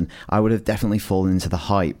on Amazon, I would have definitely fallen into the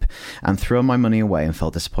hype and thrown my money away and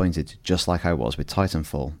felt disappointed, just like I was with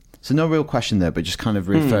Titanfall. So no real question there, but just kind of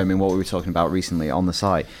reaffirming what we were talking about recently on the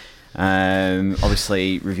site.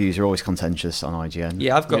 Obviously, reviews are always contentious on IGN.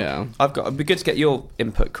 Yeah, I've got. It'd be good to get your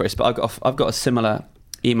input, Chris. But I've got a similar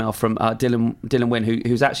email from Dylan Wynn,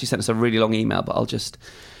 who's actually sent us a really long email. But I'll just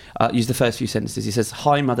use the first few sentences. He says,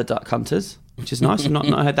 "Hi, Mother Duck Hunters," which is nice. I've not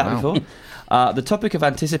heard that before. The topic of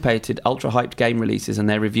anticipated ultra-hyped game releases and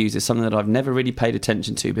their reviews is something that I've never really paid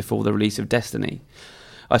attention to before the release of Destiny.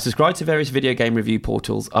 I subscribe to various video game review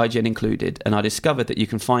portals, IGN included, and I discovered that you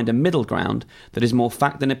can find a middle ground that is more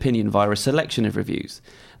fact than opinion via a selection of reviews.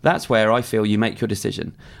 That's where I feel you make your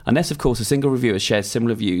decision. Unless, of course, a single reviewer shares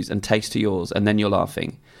similar views and taste to yours, and then you're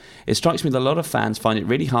laughing. It strikes me that a lot of fans find it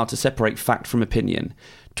really hard to separate fact from opinion.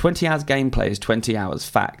 20 hours gameplay is 20 hours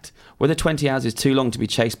fact. Whether 20 hours is too long to be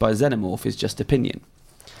chased by a xenomorph is just opinion.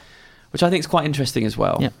 Which I think is quite interesting as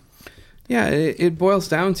well. Yeah. Yeah, it boils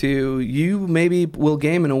down to you maybe will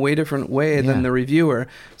game in a way different way than the reviewer.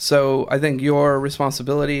 So I think your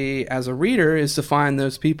responsibility as a reader is to find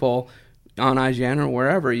those people on IGN or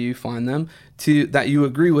wherever you find them that you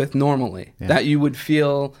agree with normally, that you would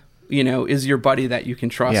feel is your buddy that you can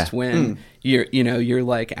trust when you're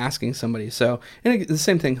like asking somebody. So, and the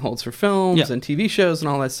same thing holds for films and TV shows and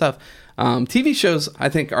all that stuff. TV shows, I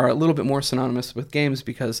think, are a little bit more synonymous with games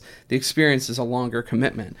because the experience is a longer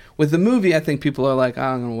commitment. With the movie, I think people are like,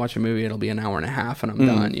 I'm going to watch a movie, it'll be an hour and a half and I'm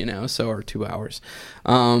done, or 2 hours.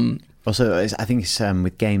 Also, I think it's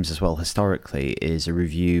with games as well, historically, is a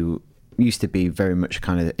review used to be very much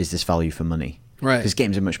kind of, is this value for money? Right. Because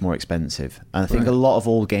games are much more expensive. And I think a lot of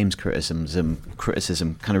all games criticism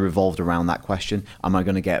kind of revolved around that question, am I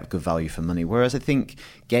going to get good value for money? Whereas I think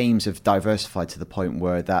games have diversified to the point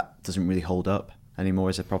where that doesn't really hold up anymore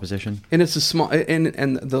as a proposition. And it's a small,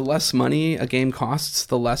 and the less money a game costs,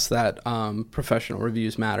 the less that professional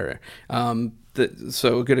reviews matter.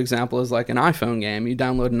 So a good example is like an iPhone game. You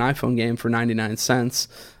download an iPhone game for 99 cents.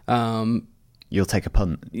 You'll take a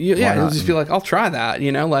punt. Yeah, you'll just be like, I'll try that.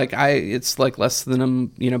 It's like less than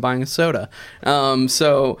buying a soda.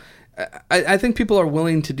 So I think people are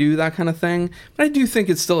willing to do that kind of thing, but I do think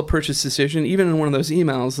it's still a purchase decision. Even in one of those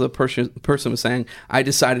emails, the person was saying, I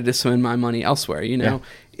decided to spend my money elsewhere.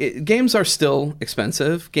 Games are still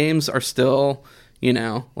expensive. Games are still,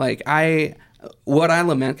 what I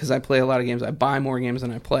lament, because I play a lot of games, I buy more games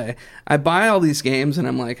than I play. I buy all these games and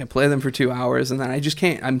I'm like, I play them for 2 hours and then I just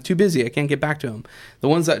can't, I'm too busy. I can't get back to them. The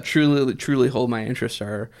ones that truly hold my interest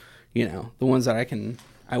are, the ones that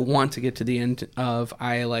I want to get to the end of.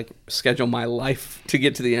 I like schedule my life to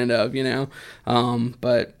get to the end of,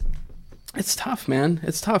 but it's tough, man.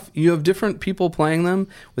 It's tough. You have different people playing them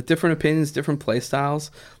with different opinions, different play styles.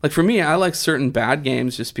 Like for me, I like certain bad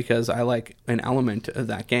games just because I like an element of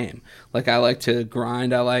that game. Like I like to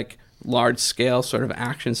grind. I like large scale sort of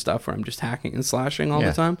action stuff where I'm just hacking and slashing all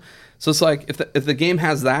the time. So it's like if the game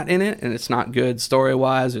has that in it and it's not good story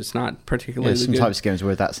wise, it's not particularly some good. Types of games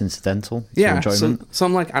where that's incidental to enjoyment. So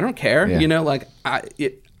I'm like, I don't care.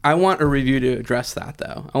 I want a review to address that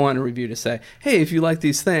though. I want a review to say, hey, if you like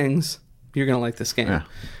these things, you're going to like this game. Yeah.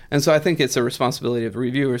 And so I think it's a responsibility of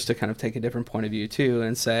reviewers to kind of take a different point of view too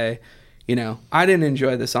and say, I didn't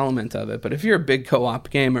enjoy this element of it, but if you're a big co-op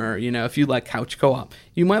gamer, if you like couch co-op,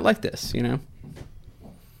 you might like this,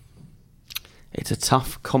 It's a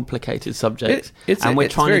tough, complicated subject, and we're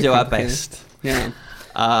trying to do our best. Yeah.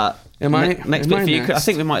 Next bit for you. I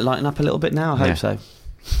think we might lighten up a little bit now. I hope so.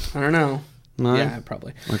 I don't know. No? Yeah,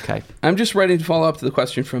 probably. Okay. I'm just ready to follow up to the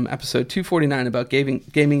question from episode 249 about gaming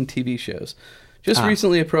TV shows. Just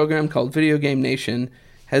recently, a program called Video Game Nation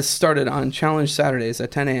has started on Challenge Saturdays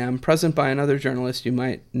at 10 a.m., present by another journalist you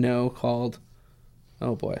might know called...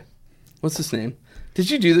 Oh, boy. What's his name? Did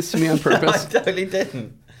you do this to me on purpose? No, I totally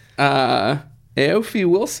didn't. Aoife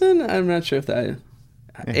Wilson? I'm not sure if that...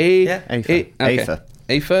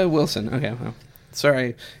 Aoife Wilson. Okay, well,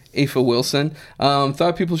 sorry, Aoife Wilson.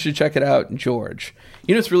 Thought people should check it out. George.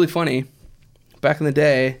 It's really funny. Back in the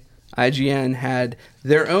day, IGN had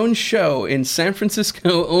their own show in San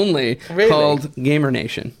Francisco only called Gamer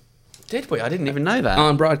Nation. Did we? I didn't even know that.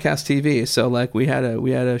 On broadcast TV. So like we had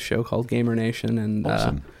a show called Gamer Nation, and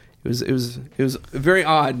awesome. It was very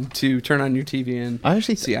odd to turn on your TV and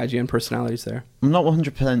see IGN personalities there. I'm not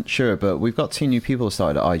 100% sure, but we've got 2 new people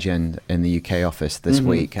started at IGN in the UK office this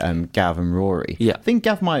week, Gav and Rory. Yeah. I think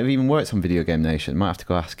Gav might have even worked on Video Game Nation. Might have to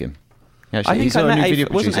go ask him. Yeah, I think I met Aoife.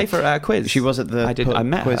 Wasn't Aoife at our quiz? She was at the I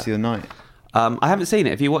met quiz her the other night. I haven't seen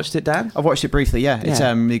it. Have you watched it, Dan? I've watched it briefly, yeah. It's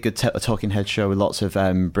a really good talking head show with lots of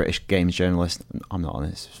British games journalists. I'm not on it,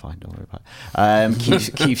 it's fine, don't worry about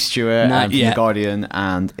it. Keith Stewart from The Guardian,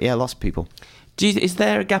 and lots of people. Is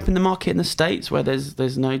there a gap in the market in the States where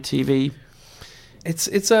there's no TV?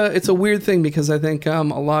 It's a weird thing because I think a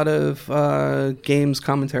lot of games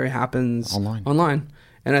commentary happens online.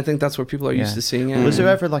 And I think that's where people are used to seeing it. Was there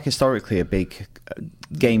ever, historically, a big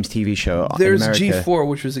games TV show There's in America? G4,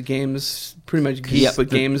 which was a games, pretty much geek,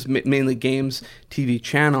 but mainly games TV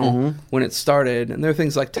channel when it started. And there are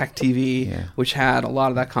things like Tech TV, which had a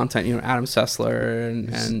lot of that content, Adam Sessler.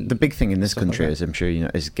 And the big thing in this country, as I'm sure you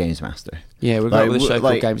know, is Games Master. Yeah, we've got a show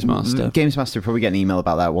called Games Master. Games Master probably get an email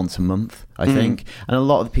about that once a month, I think. And a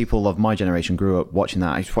lot of the people of my generation grew up watching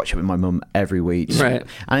that. I used to watch it with my mum every week. Right.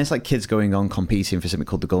 And it's like kids going on competing for something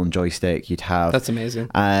called the Golden Joystick. You'd have... That's amazing.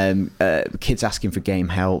 Kids asking for game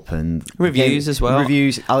help and... Reviews as well.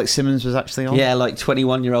 Reviews. Alex Simmons was actually on. Yeah, like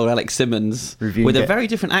 21-year-old Alex Simmons with a very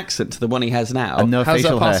different accent to the one he has now. And no How's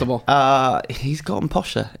facial that possible? hair. He's gotten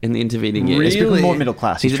posher in the intervening years. He's become more middle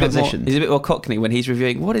class. He's transitioned. He's a bit more cockney when he's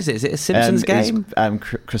reviewing... What is it? Is it a Simpsons game?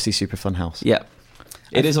 Krusty Super Fun House. Yeah.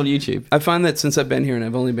 It is on YouTube. I find that since I've been here, and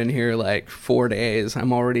I've only been here like 4 days,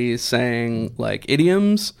 I'm already saying like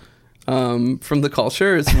idioms from the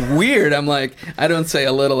culture. It's weird. I'm like, I don't say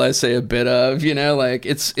a little, I say a bit of, like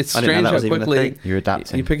it's strange how quickly you're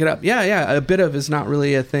adapting. You pick it up. Yeah. A bit of is not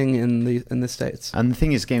really a thing in the States. And the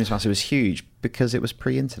thing is, Games Master was huge because it was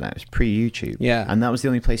pre-internet, it was pre-YouTube. Yeah. And that was the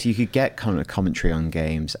only place you could get kind of commentary on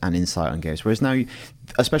games and insight on games. Whereas now,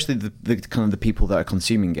 especially the kind of the people that are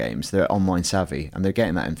consuming games, they're online savvy and they're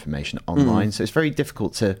getting that information online. So it's very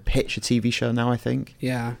difficult to pitch a TV show now, I think.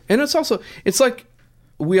 Yeah. And it's like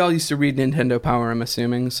we all used to read Nintendo Power, I'm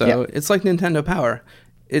assuming. So it's like Nintendo Power.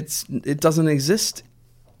 It doesn't exist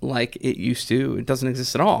like it used to. It doesn't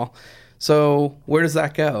exist at all. So where does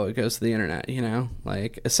that go? It goes to the internet,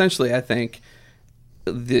 Like, essentially, I think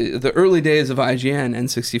the early days of IGN,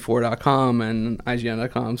 N64.com and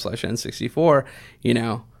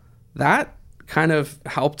IGN.com/N64, that kind of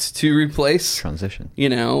helped to replace... Transition.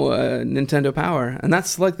 Nintendo Power. And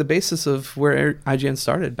that's, like, the basis of where IGN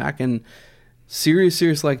started back in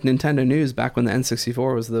serious, like, Nintendo news back when the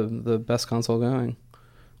N64 was the best console going.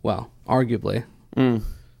 Well, arguably. I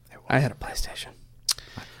had a PlayStation.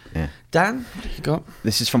 Yeah. Dan, what do you got?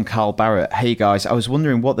 This is from Carl Barrett. Hey guys, I was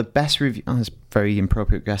wondering what the best review... Oh, that's a very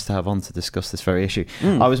appropriate guest to have on to discuss this very issue.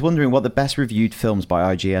 I was wondering what the best reviewed films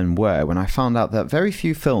by IGN were when I found out that very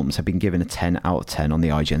few films have been given a 10 out of 10 on the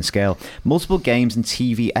IGN scale. Multiple games and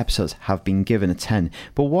TV episodes have been given a 10,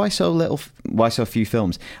 but why so few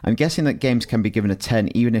films? I'm guessing that games can be given a 10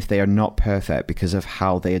 even if they are not perfect because of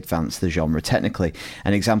how they advance the genre technically,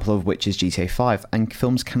 an example of which is GTA 5, and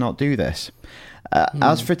films cannot do this.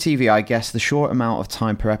 As for TV, I guess the short amount of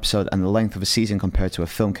time per episode and the length of a season compared to a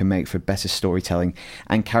film can make for better storytelling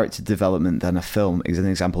and character development than a film, is an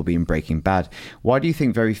example being Breaking Bad. Why do you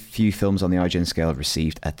think very few films on the IGN scale have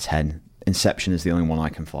received a 10? Inception is the only one I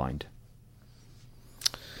can find.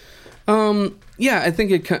 Yeah, I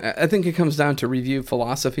think it comes down to review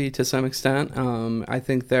philosophy to some extent. I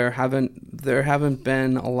think there haven't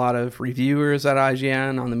been a lot of reviewers at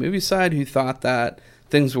IGN on the movie side who thought that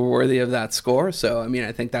things were worthy of that score. So, I mean,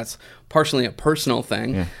 I think that's partially a personal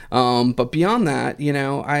thing. Yeah. But beyond that,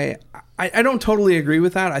 I don't totally agree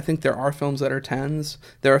with that. I think there are films that are 10s.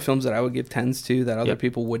 There are films that I would give 10s to that other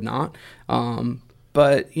people would not.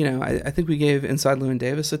 But, I think we gave Inside Llewyn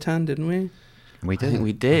Davis a 10, didn't we? We did. I think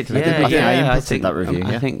we did. I think that review.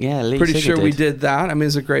 I think, Lee pretty sure we did that. I mean,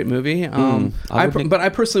 it's a great movie. But I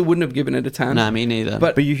personally wouldn't have given it a 10. Nah, me neither.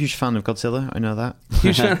 But you're a huge fan of Godzilla. I know that.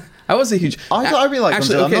 Huge fan. I was a huge... I really like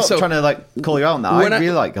Godzilla. I'm not trying to call you out on that. I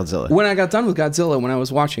really like Godzilla. When I got done with Godzilla, when I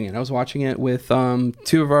was watching it with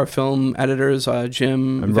two of our film editors,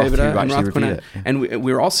 Jim and Vavida and Roth Quinette. And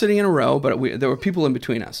we were all sitting in a row, but there were people in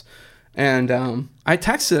between us. And I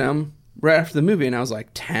texted him right after the movie, and I was like,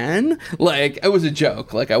 10? Like, it was a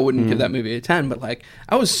joke. Like, I wouldn't give that movie a 10, but, like,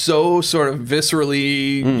 I was so sort of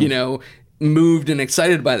viscerally, moved and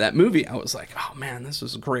excited by that movie. I was like, oh, man, this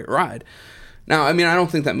was a great ride. Now, I mean, I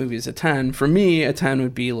don't think that movie is a 10. For me, a 10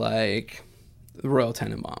 would be, like, Royal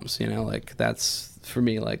Tenenbaums, like, that's, for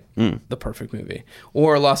me, like, the perfect movie.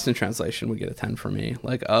 Or Lost in Translation would get a 10 for me,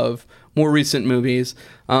 like, of more recent movies.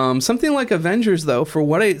 Something like Avengers, though, for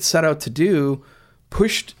what it set out to do,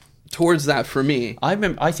 pushed towards that for me.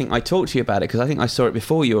 I think I talked to you about it because I think I saw it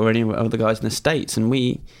before you or any other guys in the States, and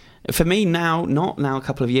for me now, not now, a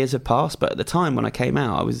couple of years have passed, but at the time when I came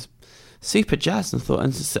out, I was super jazzed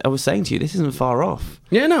and I was saying to you, this isn't far off.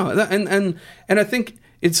 Yeah, no, and I think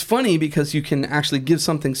it's funny because you can actually give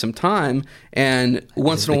something some time, and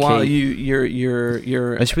once in a while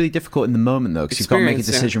you're. It's really difficult in the moment though, because you've got to make a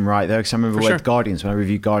decision right there. Because I remember with Guardians, when I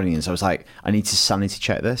reviewed Guardians, I was like, I need to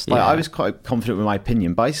check this. Like, I was quite confident with my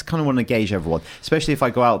opinion, but I just kind of want to gauge everyone, especially if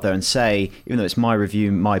I go out there and say, even though it's my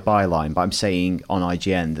review, my byline, but I'm saying on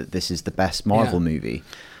IGN that this is the best Marvel movie.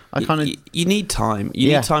 You need time.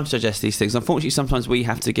 You need time to digest these things. Unfortunately, sometimes we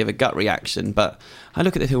have to give a gut reaction, but I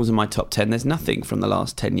look at the films in my top 10. There's nothing from the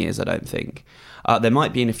last 10 years, I don't think. There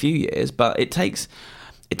might be in a few years, but it takes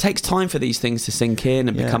time for these things to sink in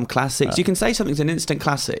and become classics. You can say something's an instant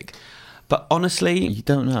classic, but honestly, you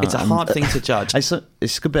don't know. It's a hard thing to judge. It's a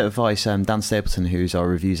good bit of advice. Dan Stapleton, who's our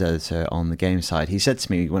reviews editor on the game side, he said to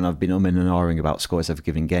me when I've been umming and ahhing about scores I've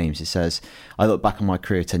given games, he says, I look back on my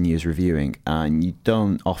career 10 years reviewing, and you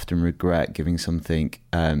don't often regret giving something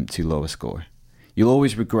too low a score. You'll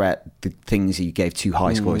always regret the things you gave too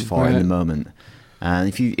high scores for in the moment. And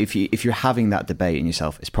if you're having that debate in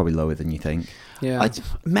yourself, it's probably lower than you think. Yeah.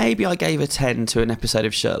 Maybe I gave a 10 to an episode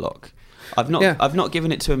of Sherlock. I've not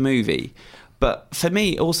given it to a movie, but for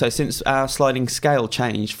me also, since our sliding scale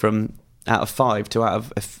changed from out of 5 to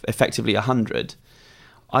out of effectively 100,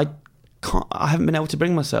 I haven't been able to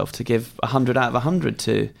bring myself to give 100 out of 100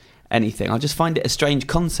 to anything. I just find it a strange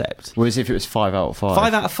concept. Whereas if it was 5 out of 5.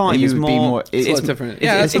 5 out of 5 is more... It's different.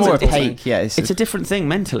 Yeah, it's more opaque. Yeah, it's a different thing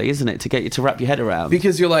mentally, isn't it, to get you to wrap your head around?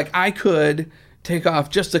 Because you're like, I could take off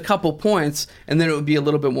just a couple points and then it would be a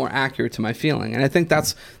little bit more accurate to my feeling. And I think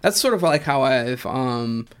that's sort of like how I've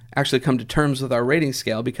actually come to terms with our rating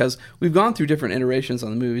scale, because we've gone through different iterations on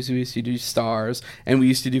the movies. We used to do stars and we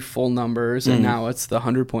used to do full numbers, and now it's the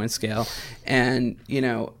 100-point scale. And, you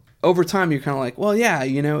know, over time, you're kind of like, well, yeah,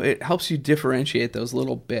 you know, it helps you differentiate those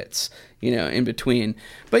little bits, you know, in between.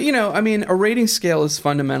 But, you know, I mean, a rating scale is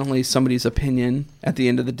fundamentally somebody's opinion at the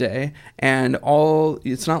end of the day. And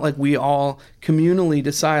it's not like we all communally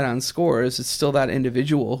decide on scores. It's still that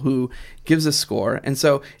individual who gives a score. And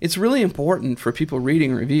so it's really important for people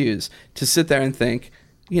reading reviews to sit there and think,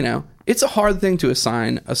 you know, it's a hard thing to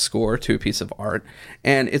assign a score to a piece of art.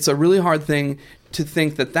 And it's a really hard thing to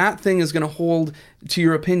think that thing is going to hold to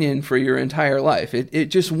your opinion for your entire life. It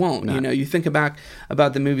just won't. No. You know, you think back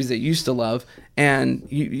about the movies that you used to love, and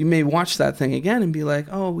you may watch that thing again and be like,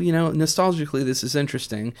 oh, you know, nostalgically this is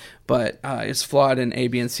interesting, but it's flawed in A,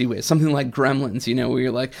 B, and C ways. Something like Gremlins, you know, where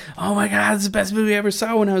you're like, oh my God, it's the best movie I ever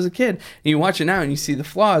saw when I was a kid. And you watch it now and you see the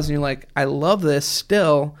flaws and you're like, I love this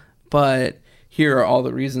still, but here are all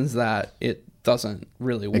the reasons that it doesn't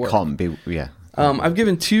really work. It can't be, yeah. I've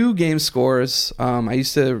given 2 game scores. I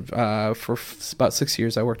used to, for about 6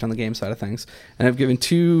 years, I worked on the game side of things, and I've given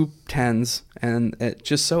 2 10s, and it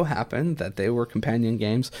just so happened that they were companion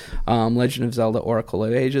games, Legend of Zelda, Oracle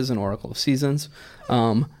of Ages, and Oracle of Seasons.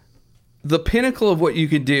 The pinnacle of what you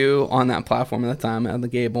could do on that platform at the time, on the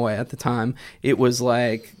Game Boy at the time, it was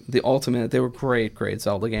like the ultimate. They were great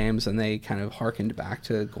Zelda games, and they kind of harkened back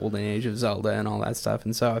to Golden Age of Zelda and all that stuff,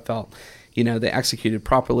 and so I felt, you know, they executed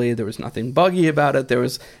properly. There was nothing buggy about it.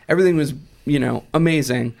 Everything was, you know,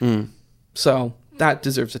 amazing. So that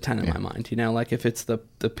deserves a 10 in my mind. You know, like if it's the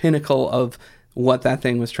pinnacle of what that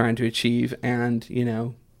thing was trying to achieve, and, you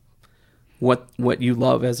know, what you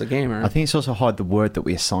love as a gamer. I think it's also hard, the word that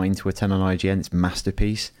we assign to a 10 on IGN. It's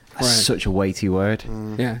masterpiece. That's such a weighty word.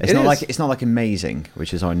 Yeah, it's not like amazing,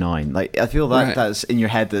 which is our 9. Like, I feel that that's in your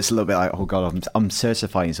head. That's a little bit like, oh God, I'm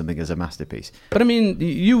certifying something as a masterpiece. But I mean,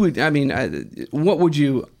 what would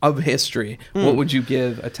you, of history, what would you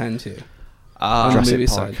give a 10 to? Jurassic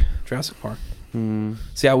Park. Jurassic Park.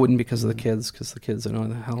 See, I wouldn't because of the kids annoy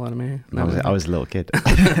the hell out of me. I was a little kid.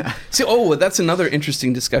 See, that's another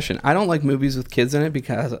interesting discussion. I don't like movies with kids in it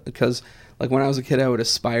because like when I was a kid, I would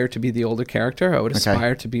aspire to be the older character. I would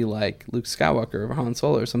aspire to be like Luke Skywalker or Han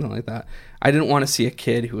Solo or something like that. I didn't want to see a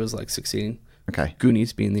kid who was like succeeding. Okay.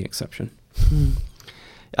 Goonies being the exception.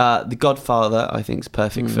 The Godfather, I think, is a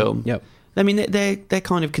perfect film. Yep. I mean, they're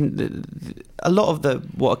kind of a lot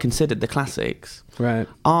of what are considered the classics,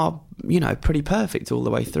 are, you know, pretty perfect all the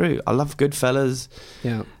way through. I love Goodfellas.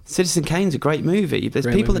 Yeah, Citizen Kane's a great movie. There's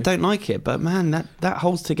people that don't like it, but man, that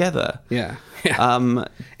holds together. Yeah. And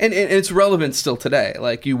it's relevant still today.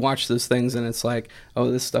 Like, you watch those things and it's like,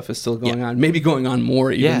 oh, this stuff is still going on. Maybe going on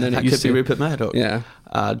more even than it used to. That could be Rupert Murdoch. Yeah.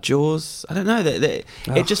 Jaws, I don't know.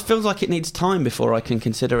 It just feels like it needs time before I can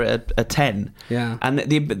consider it a 10. Yeah.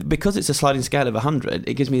 And because it's a sliding scale of 100,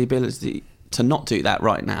 it gives me the ability to not do that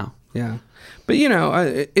right now. Yeah. But, you know,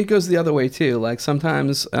 it goes the other way, too. Like,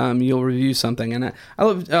 sometimes you'll review something. And I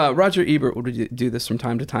love Roger Ebert would do this from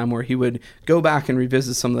time to time, where he would go back and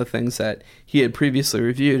revisit some of the things that he had previously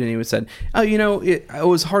reviewed. And he would say, oh, you know, I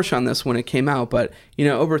was harsh on this when it came out. But, you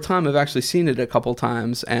know, over time, I've actually seen it a couple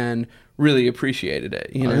times and really appreciated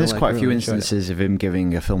it. You know, there's quite a few instances of him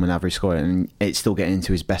giving a film an average score and it's still getting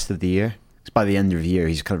into his best of the year. Because by the end of the year,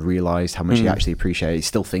 he's kind of realised how much he actually appreciated it. He's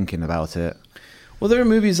still thinking about it. Well, there are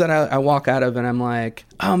movies that I walk out of and I'm like,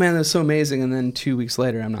 oh man, that's so amazing. And then 2 weeks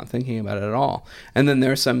later, I'm not thinking about it at all. And then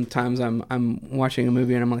there are some times I'm watching a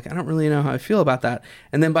movie and I'm like, I don't really know how I feel about that.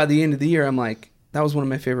 And then by the end of the year, I'm like, that was one of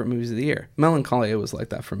my favorite movies of the year. Melancholia was like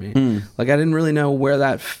that for me. Like, I didn't really know where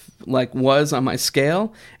that was on my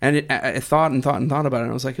scale. And I thought about it.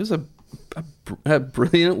 And I was like, it was a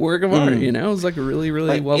brilliant work of art, you know? It was like really,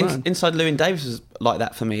 really well done. Inside Llewyn Davis was like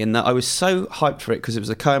that for me, in that I was so hyped for it because it was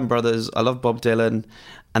the Coen brothers. I love Bob Dylan,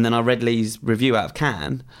 and then I read Lee's review out of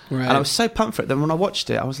Cannes, and I was so pumped for it. Then when I watched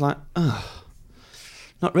it, I was like, ugh,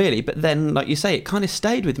 not really. But then, like you say, it kind of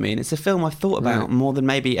stayed with me, and it's a film I've thought about more than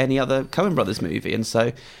maybe any other Coen brothers movie. And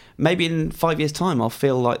so maybe in 5 years' time, I'll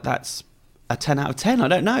feel like that's a 10 out of 10. I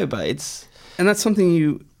don't know, but it's... And that's something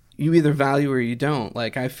you either value or you don't.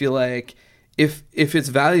 Like, I feel like if it's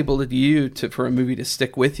valuable to you for a movie to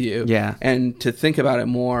stick with you, and to think about it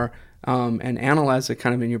more, and analyze it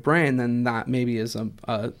kind of in your brain, then that maybe is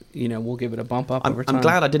we'll give it a bump up over time. I'm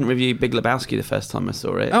glad I didn't review Big Lebowski the first time I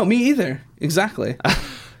saw it. Oh, me either. Exactly.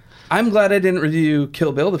 I'm glad I didn't review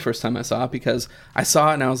Kill Bill the first time I saw it, because I saw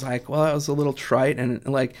it and I was like, well, that was a little trite, and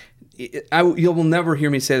like, you will never hear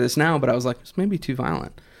me say this now, but I was like, it's maybe too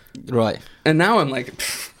violent. Right. And now I'm like,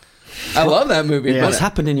 I love that movie. What's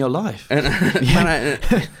happened in your life? And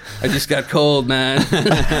I just got cold, man.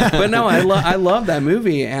 But no, I love that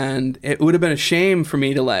movie, and it would have been a shame for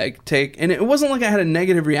me to like take. And it wasn't like I had a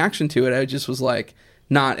negative reaction to it. I just was like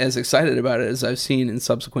not as excited about it as I've seen in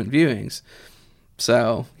subsequent viewings.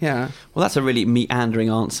 So yeah. Well, that's a really meandering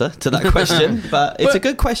answer to that question, but it's a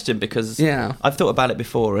good question because I've thought about it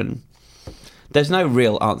before, and there's no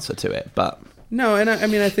real answer to it, but. No, and I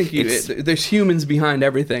mean, I think there's humans behind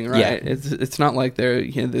everything, right? Yeah. It's not like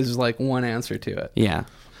there's like one answer to it. Yeah.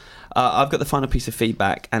 I've got the final piece of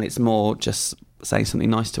feedback, and it's more just saying something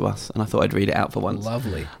nice to us, and I thought I'd read it out for once.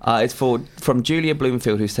 Lovely. It's from Julia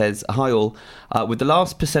Bloomfield, who says, "Hi all, with the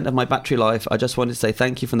last % of my battery life, I just wanted to say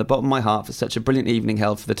thank you from the bottom of my heart for such a brilliant evening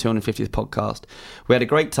held for the 250th podcast. We had a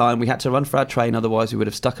great time. We had to run for our train, otherwise we would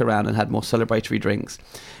have stuck around and had more celebratory drinks.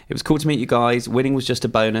 It was cool to meet you guys. Winning was just a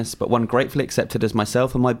bonus, but one gratefully accepted as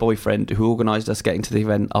myself and my boyfriend, who organised us getting to the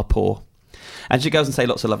event, are poor." And she goes and say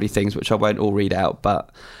lots of lovely things, which I won't all read out. But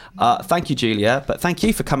thank you, Julia. But thank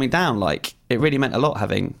you for coming down. Like, it really meant a lot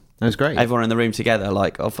having That was great. Everyone in the room together,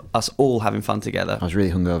 like of us all having fun together. I was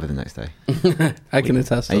really hungover the next day. I can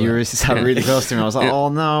attest to that. You were sat really close to me. I was like, oh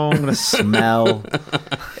no, I'm going to smell.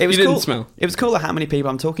 It was you cool. Didn't smell. It was cool how many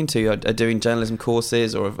people I'm talking to are doing journalism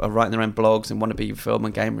courses or are writing their own blogs and want to be film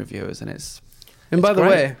and game reviewers. And by the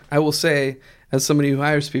way, I will say, as somebody who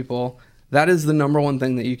hires people, that is the number one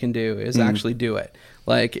thing that you can do is actually do it.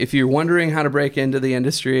 Like, if you're wondering how to break into the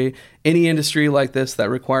industry, any industry like this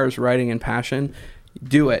that requires writing and passion,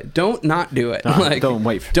 do it. Don't not do it. Don't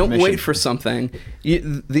wait for Don't wait for something.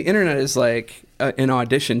 The internet is like an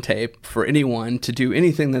audition tape for anyone to do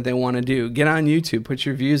anything that they want to do. Get on YouTube, put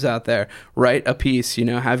your views out there, write a piece,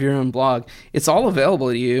 have your own blog. It's all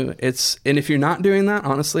available to you. And if you're not doing that,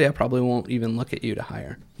 honestly, I probably won't even look at you to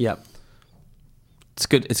hire. Yep.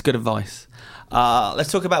 It's good advice.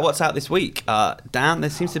 Let's talk about what's out this week. Dan, there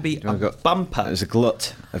seems to be a bumper. There's a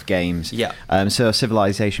glut of games. Yeah. So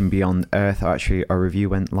Civilization Beyond Earth, actually, our review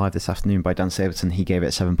went live this afternoon by Dan Sableton. He gave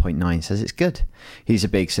it 7.9, says it's good. He's a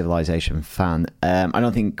big Civilization fan. I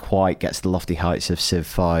don't think quite gets the lofty heights of Civ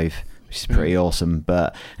 5, which is pretty awesome.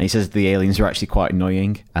 And he says the aliens are actually quite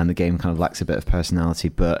annoying and the game kind of lacks a bit of personality,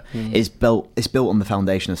 but it's built on the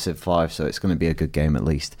foundation of Civ 5, so it's going to be a good game at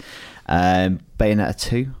least. Bayonetta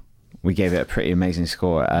 2. We gave it a pretty amazing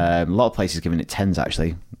score. A lot of places giving it 10s,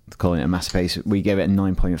 actually, calling it a masterpiece. We gave it a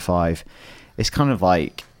 9.5. It's kind of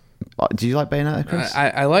like... Did you like Bayonetta, Chris?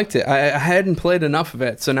 I liked it. I hadn't played enough of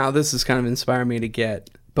it, so now this has kind of inspired me to get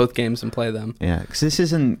both games and play them. Yeah, because this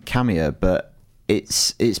isn't Kamiya, but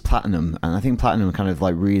it's Platinum, and I think Platinum kind of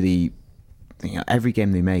like really... every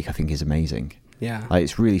game they make, I think, is amazing. Yeah, like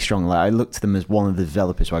it's really strong. Like I look to them as one of the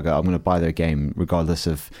developers where I go, I'm going to buy their game regardless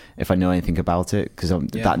of if I know anything about it, because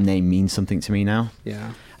that name means something to me now.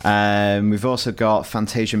 Yeah. We've also got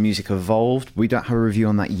Fantasia Music Evolved. We don't have a review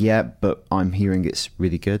on that yet, but I'm hearing it's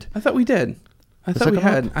really good. I thought we did. I thought we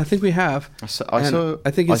had. I think we have. I've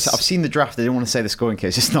seen the draft. I didn't want to say the score in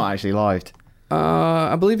case it's not actually live.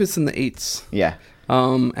 I believe it's in the 8s. Yeah.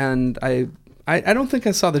 And I don't think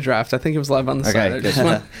I saw the draft. I think it was live on the site. I just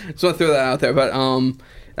want to throw that out there. But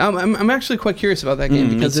I'm actually quite curious about that game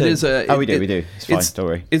because it is a... we do. It's fine. Don't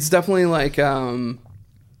worry. It's definitely like...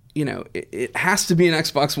 it has to be an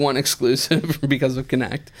Xbox One exclusive because of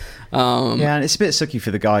Kinect. And it's a bit sucky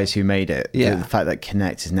for the guys who made it. Yeah. The fact that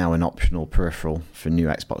Kinect is now an optional peripheral for new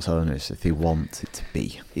Xbox owners if they want it to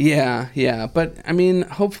be. Yeah. But, I mean,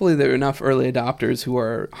 hopefully there are enough early adopters who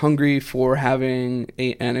are hungry for having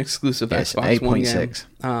an exclusive Xbox One game.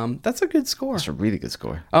 8.6. That's a good score. That's a really good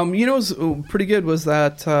score. What was pretty good was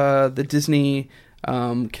that the Disney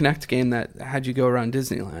Kinect game that had you go around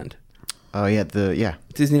Disneyland. Oh, yeah,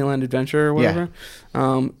 Disneyland Adventure or whatever.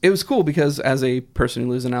 Yeah. It was cool because as a person who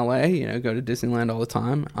lives in LA, go to Disneyland all the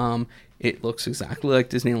time. It looks exactly like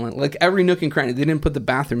Disneyland. Like every nook and cranny. They didn't put the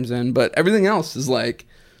bathrooms in, but everything else is like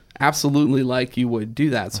absolutely like you would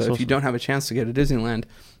do that. So if you don't have a chance to go to Disneyland,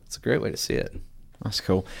 it's a great way to see it. That's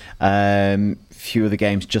cool. Few of the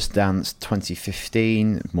games, Just Dance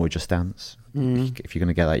 2015, more Just Dance. If you're going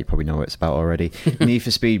to get that, you probably know what it's about already. Need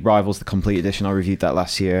for Speed Rivals, the complete edition. I reviewed that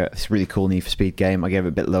last year. It's a really cool Need for Speed game. I gave it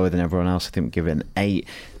a bit lower than everyone else. I think we give it an 8.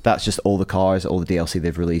 That's just all the cars, all the DLC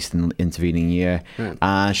they've released in the intervening year. Right.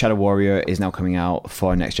 And Shadow Warrior is now coming out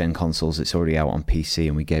for next-gen consoles. It's already out on PC,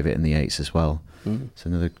 and we gave it in the 8s as well. So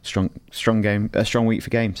another strong game, a strong week for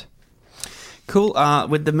games. Cool.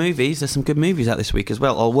 With the movies, there's some good movies out this week as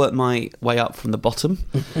well. I'll work my way up from the bottom.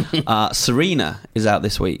 Serena is out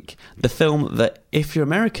this week. The film that, if you're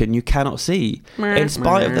American, you cannot see, in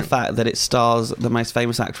spite of the fact that it stars the most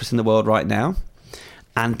famous actress in the world right now,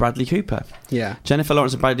 and Bradley Cooper. Yeah. Jennifer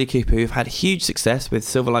Lawrence and Bradley Cooper, who've had huge success with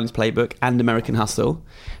Silver Linings Playbook and American Hustle.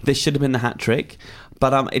 This should have been the hat trick,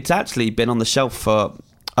 but it's actually been on the shelf for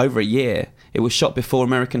over a year. It was shot before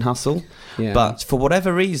American Hustle, but for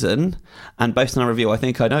whatever reason, and based on our review, I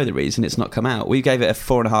think I know the reason it's not come out. We gave it a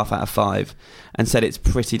 4.5 out of 5 and said it's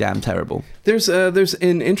pretty damn terrible. There's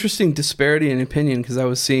an interesting disparity in opinion, because I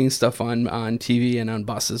was seeing stuff on TV and on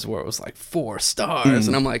buses where it was like 4 stars,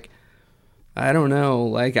 and I'm like, I don't know.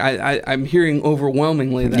 Like I'm hearing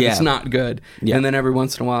overwhelmingly that it's not good, and then every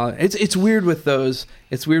once in a while, it's weird with those.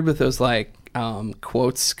 It's weird with those like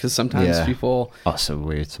quotes, because sometimes people so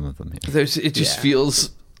weird, some of them. It just feels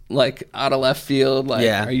like out of left field. Like,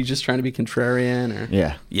 are you just trying to be contrarian?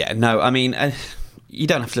 Or No, I mean, you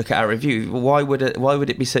don't have to look at our review. Why would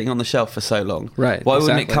it be sitting on the shelf for so long? Right. Why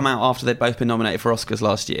wouldn't it come out after they'd both been nominated for Oscars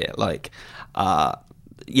last year? Like,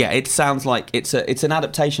 it sounds like it's an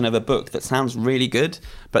adaptation of a book that sounds really good,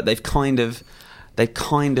 but they've kind of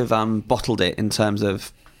bottled it in terms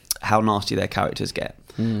of how nasty their characters get.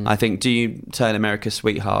 I think, do you turn America's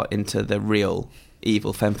Sweetheart into the real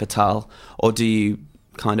evil femme fatale, or do you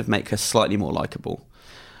kind of make her slightly more likable?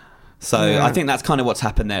 So I think that's kind of what's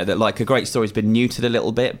happened there, that like a great story's been neutered a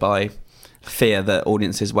little bit by fear that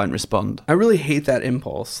audiences won't respond. I really hate that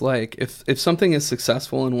impulse. Like, if something is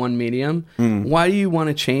successful in one medium, why do you want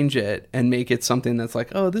to change it and make it something that's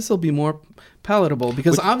like, oh, this will be more palatable?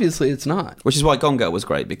 Because obviously it's not. Which is why Gone Girl was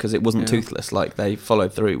great, because it wasn't toothless. Like, they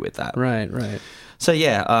followed through with that. Right. So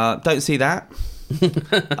don't see that.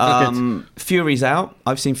 Fury's out.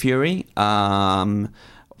 I've seen Fury.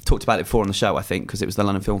 Talked about it before on the show, I think, because it was the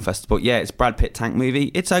London Film Festival. Yeah, it's Brad Pitt tank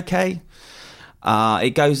movie. It's okay.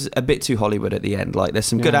 It goes a bit too Hollywood at the end. Like, there's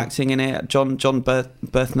some good acting in it. John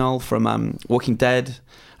Bernthal from Walking Dead,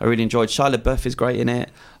 I really enjoyed. Shia LaBeouf is great in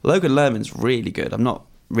it. Logan Lerman's really good. I've not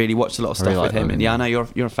really watched a lot of stuff with him. And I know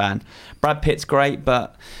you're a fan. Brad Pitt's great,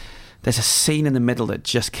 but there's a scene in the middle that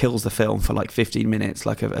just kills the film for like 15 minutes,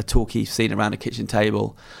 like a talky scene around a kitchen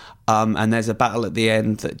table. And there's a battle at the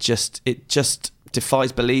end that just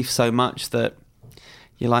defies belief so much that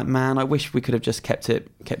you're like, man, I wish we could have just kept it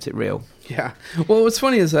real. Yeah. Well, what's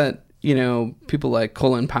funny is that, people like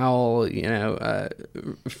Colin Powell,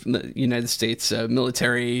 from the United States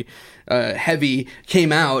military heavy,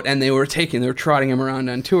 came out and they were trotting him around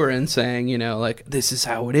on tour and saying, like, this is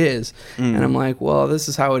how it is. And I'm like, well, this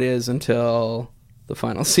is how it is until the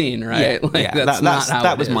final scene, right?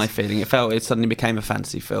 That was my feeling. It suddenly became a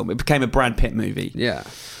fantasy film. It became a Brad Pitt movie. Yeah.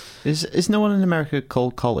 Is no one in America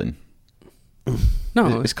called Colin?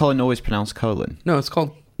 No. Is Colin always pronounced Colin? No, it's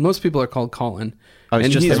called, most people are called Colin. Oh,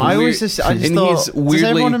 it's just him. He's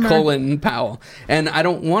weirdly Colin Powell. And I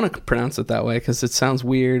don't want to pronounce it that way because it sounds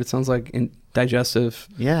weird. It sounds like digestive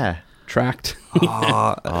tract.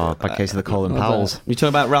 By case of the Colin Powells. You talking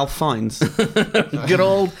about Ralph Fiennes? Good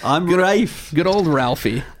old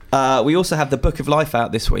Ralphie. We also have The Book of Life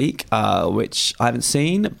out this week, which I haven't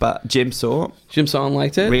seen, but Jim saw. Jim saw and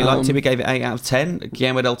liked it. Really liked it. We gave it 8 out of 10.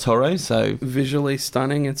 Guillermo del Toro. So visually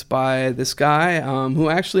stunning. It's by this guy who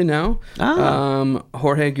I actually know,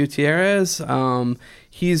 Jorge Gutierrez.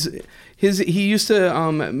 He used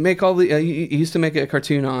to make he used to make a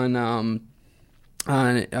cartoon on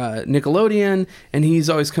Nickelodeon, and he's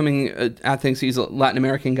always coming at things. He's a Latin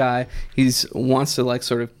American guy. He's wants to like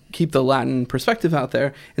sort of keep the Latin perspective out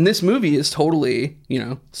there, and this movie is totally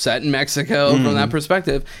set in Mexico from that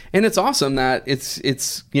perspective, and it's awesome that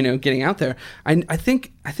it's getting out there. I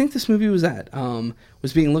think this movie was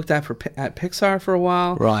being looked at at Pixar for a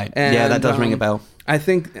while, right? And, that does ring a bell. I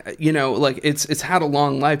think it's had a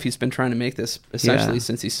long life. He's been trying to make this essentially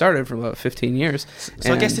since he started for about 15 years.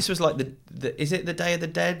 So I guess this was like is it the Day of the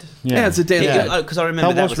Dead? Yeah, it's the Day of the Dead. Because I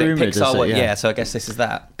remember that was Pixar. So I guess this is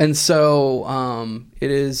that. And so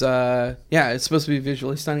it is. It's supposed to be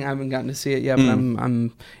visually stunning. I haven't gotten to see it yet, but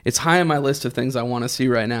it's high on my list of things I want to see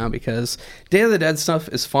right now because Day of the Dead stuff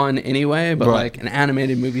is fun anyway. But like an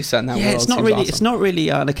animated movie set in that world, it's not really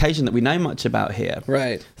an occasion that we know much about here.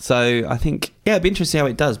 Right. So I think it'd be interesting to see how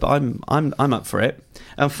it does, but I'm up for it.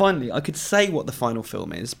 And finally, I could say what the final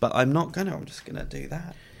film is, but I'm not gonna. I'm just gonna do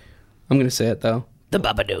that. I'm gonna say it though. The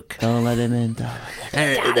Babadook. Don't let him in. The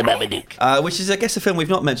Babadook. Which is, I guess, a film we've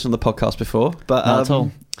not mentioned on the podcast before, but not at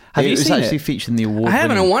all. Have you seen it? It's actually featured in the award. I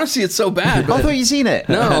haven't. I want to see it so bad. I thought you'd seen it.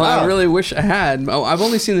 No, I really wish I had. I've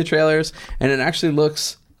only seen the trailers, and it actually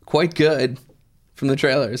looks quite good from the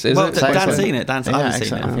trailers. Is well, it? Dan's seen it. I haven't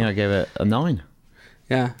seen it. I think I gave it a 9.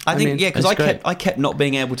 Yeah, I think because I kept not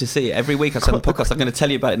being able to see it. Every week I said on the podcast I'm going to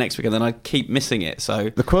tell you about it next week, and then I keep missing it. So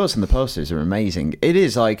the quotes and the posters are amazing. It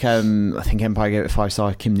is like I think Empire gave it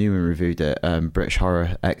 5-star. Kim Newman reviewed it, British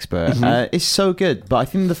horror expert. It's so good, but I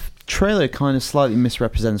think the trailer kind of slightly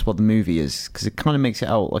misrepresents what the movie is, because it kind of makes it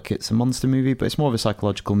out like it's a monster movie, but it's more of a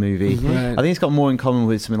psychological movie. Right. I think it's got more in common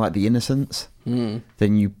with something like The Innocents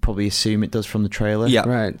than you probably assume it does from the trailer. Yeah,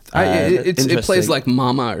 right. It plays like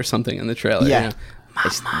Mama or something in the trailer. Yeah.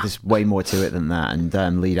 There's way more to it than that,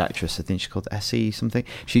 and lead actress, I think she's called Essie something.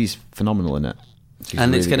 She's phenomenal in it.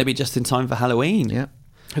 And it's going to be just in time for Halloween. Yeah.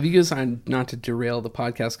 Have you guys, not to derail the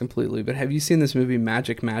podcast completely, but have you seen this movie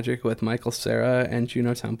Magic with Michael Cera and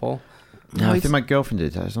Juno Temple? No, I think my girlfriend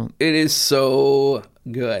did. It is so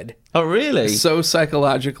good. Oh, really? So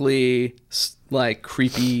psychologically, like,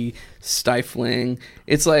 creepy, stifling.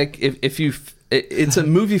 It's like it's a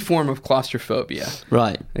movie form of claustrophobia.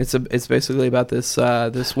 Right. It's basically about this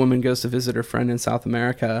woman goes to visit her friend in South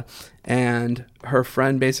America, and her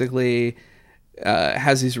friend basically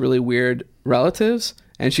has these really weird relatives,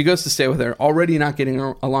 and she goes to stay with her, already not getting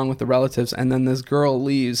along with the relatives, and then this girl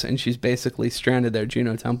leaves, and she's basically stranded there,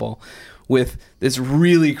 Juno Temple, with this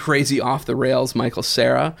really crazy off-the-rails Michael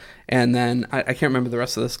Cera, and then I can't remember the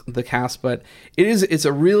rest of the cast, but it's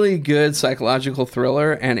a really good psychological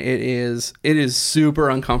thriller, and it is super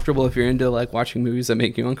uncomfortable if you're into like watching movies that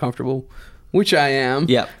make you uncomfortable, which I am.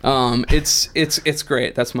 Yeah. It's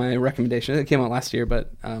great. That's my recommendation. It came out last year,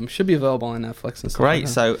 but should be available on Netflix and stuff. Great.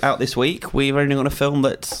 So out this week, we've only got a film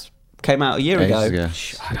that came out a year ago.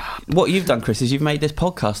 Shut up. What you've done, Chris, is you've made this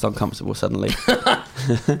podcast uncomfortable suddenly.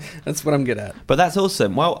 That's what I'm good at. But that's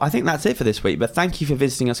awesome. Well, I think that's it for this week. But thank you for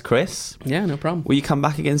visiting us, Chris. Yeah, no problem. Will you come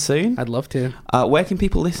back again soon? I'd love to. Where can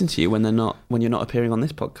people listen to you when you're not appearing on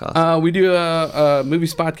this podcast? We do a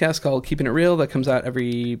movies podcast called Keeping It Real that comes out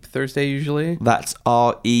every Thursday usually. That's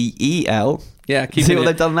REEL. Yeah, see what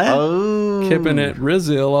they've done there? Oh, keeping it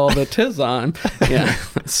Rizil all the tiz on. Yeah,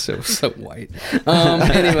 that's so white.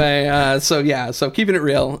 Anyway, so keeping it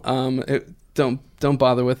real. Don't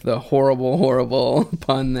bother with the horrible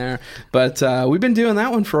pun there. But we've been doing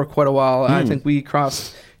that one for quite a while. I think we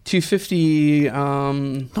crossed 250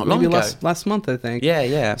 not long ago. last month, I think.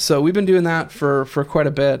 Yeah. So we've been doing that for quite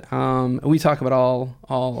a bit. We talk about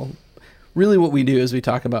all. Really what we do is we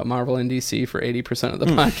talk about Marvel and DC for 80% of the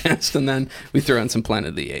podcast, and then we throw in some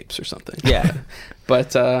Planet of the Apes or something. Yeah.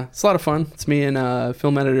 But it's a lot of fun. It's me and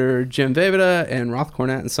film editor Jim Vejvoda and Roth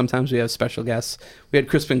Cornett, and sometimes we have special guests. We had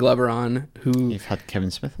Crispin Glover on. You've had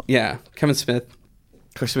Kevin Smith on? Yeah, Kevin Smith.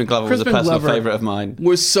 Crispin Glover was a personal favourite of mine.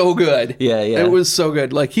 Was so good. Yeah. It was so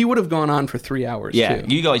good. Like, he would have gone on for 3 hours, too.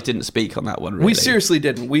 You guys didn't speak on that one, really. We seriously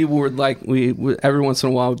didn't. We were like, we every once in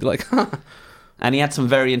a while we'd be like, And he had some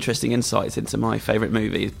very interesting insights into my favourite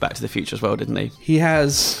movie, Back to the Future, as well, didn't he? He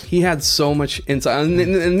had so much insight,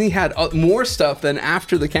 and he had more stuff than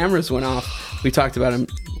after the cameras went off. We talked about him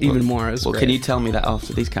even more. Well, can you tell me that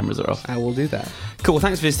after these cameras are off? I will do that. Cool.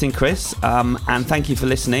 Thanks for visiting, Chris. And thank you for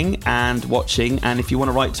listening and watching. And if you want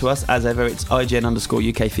to write to us, as ever, it's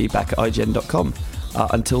IGN_UK feedback at IGN.com.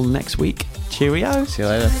 Until next week, cheerio. See you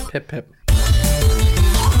later. Pip, pip.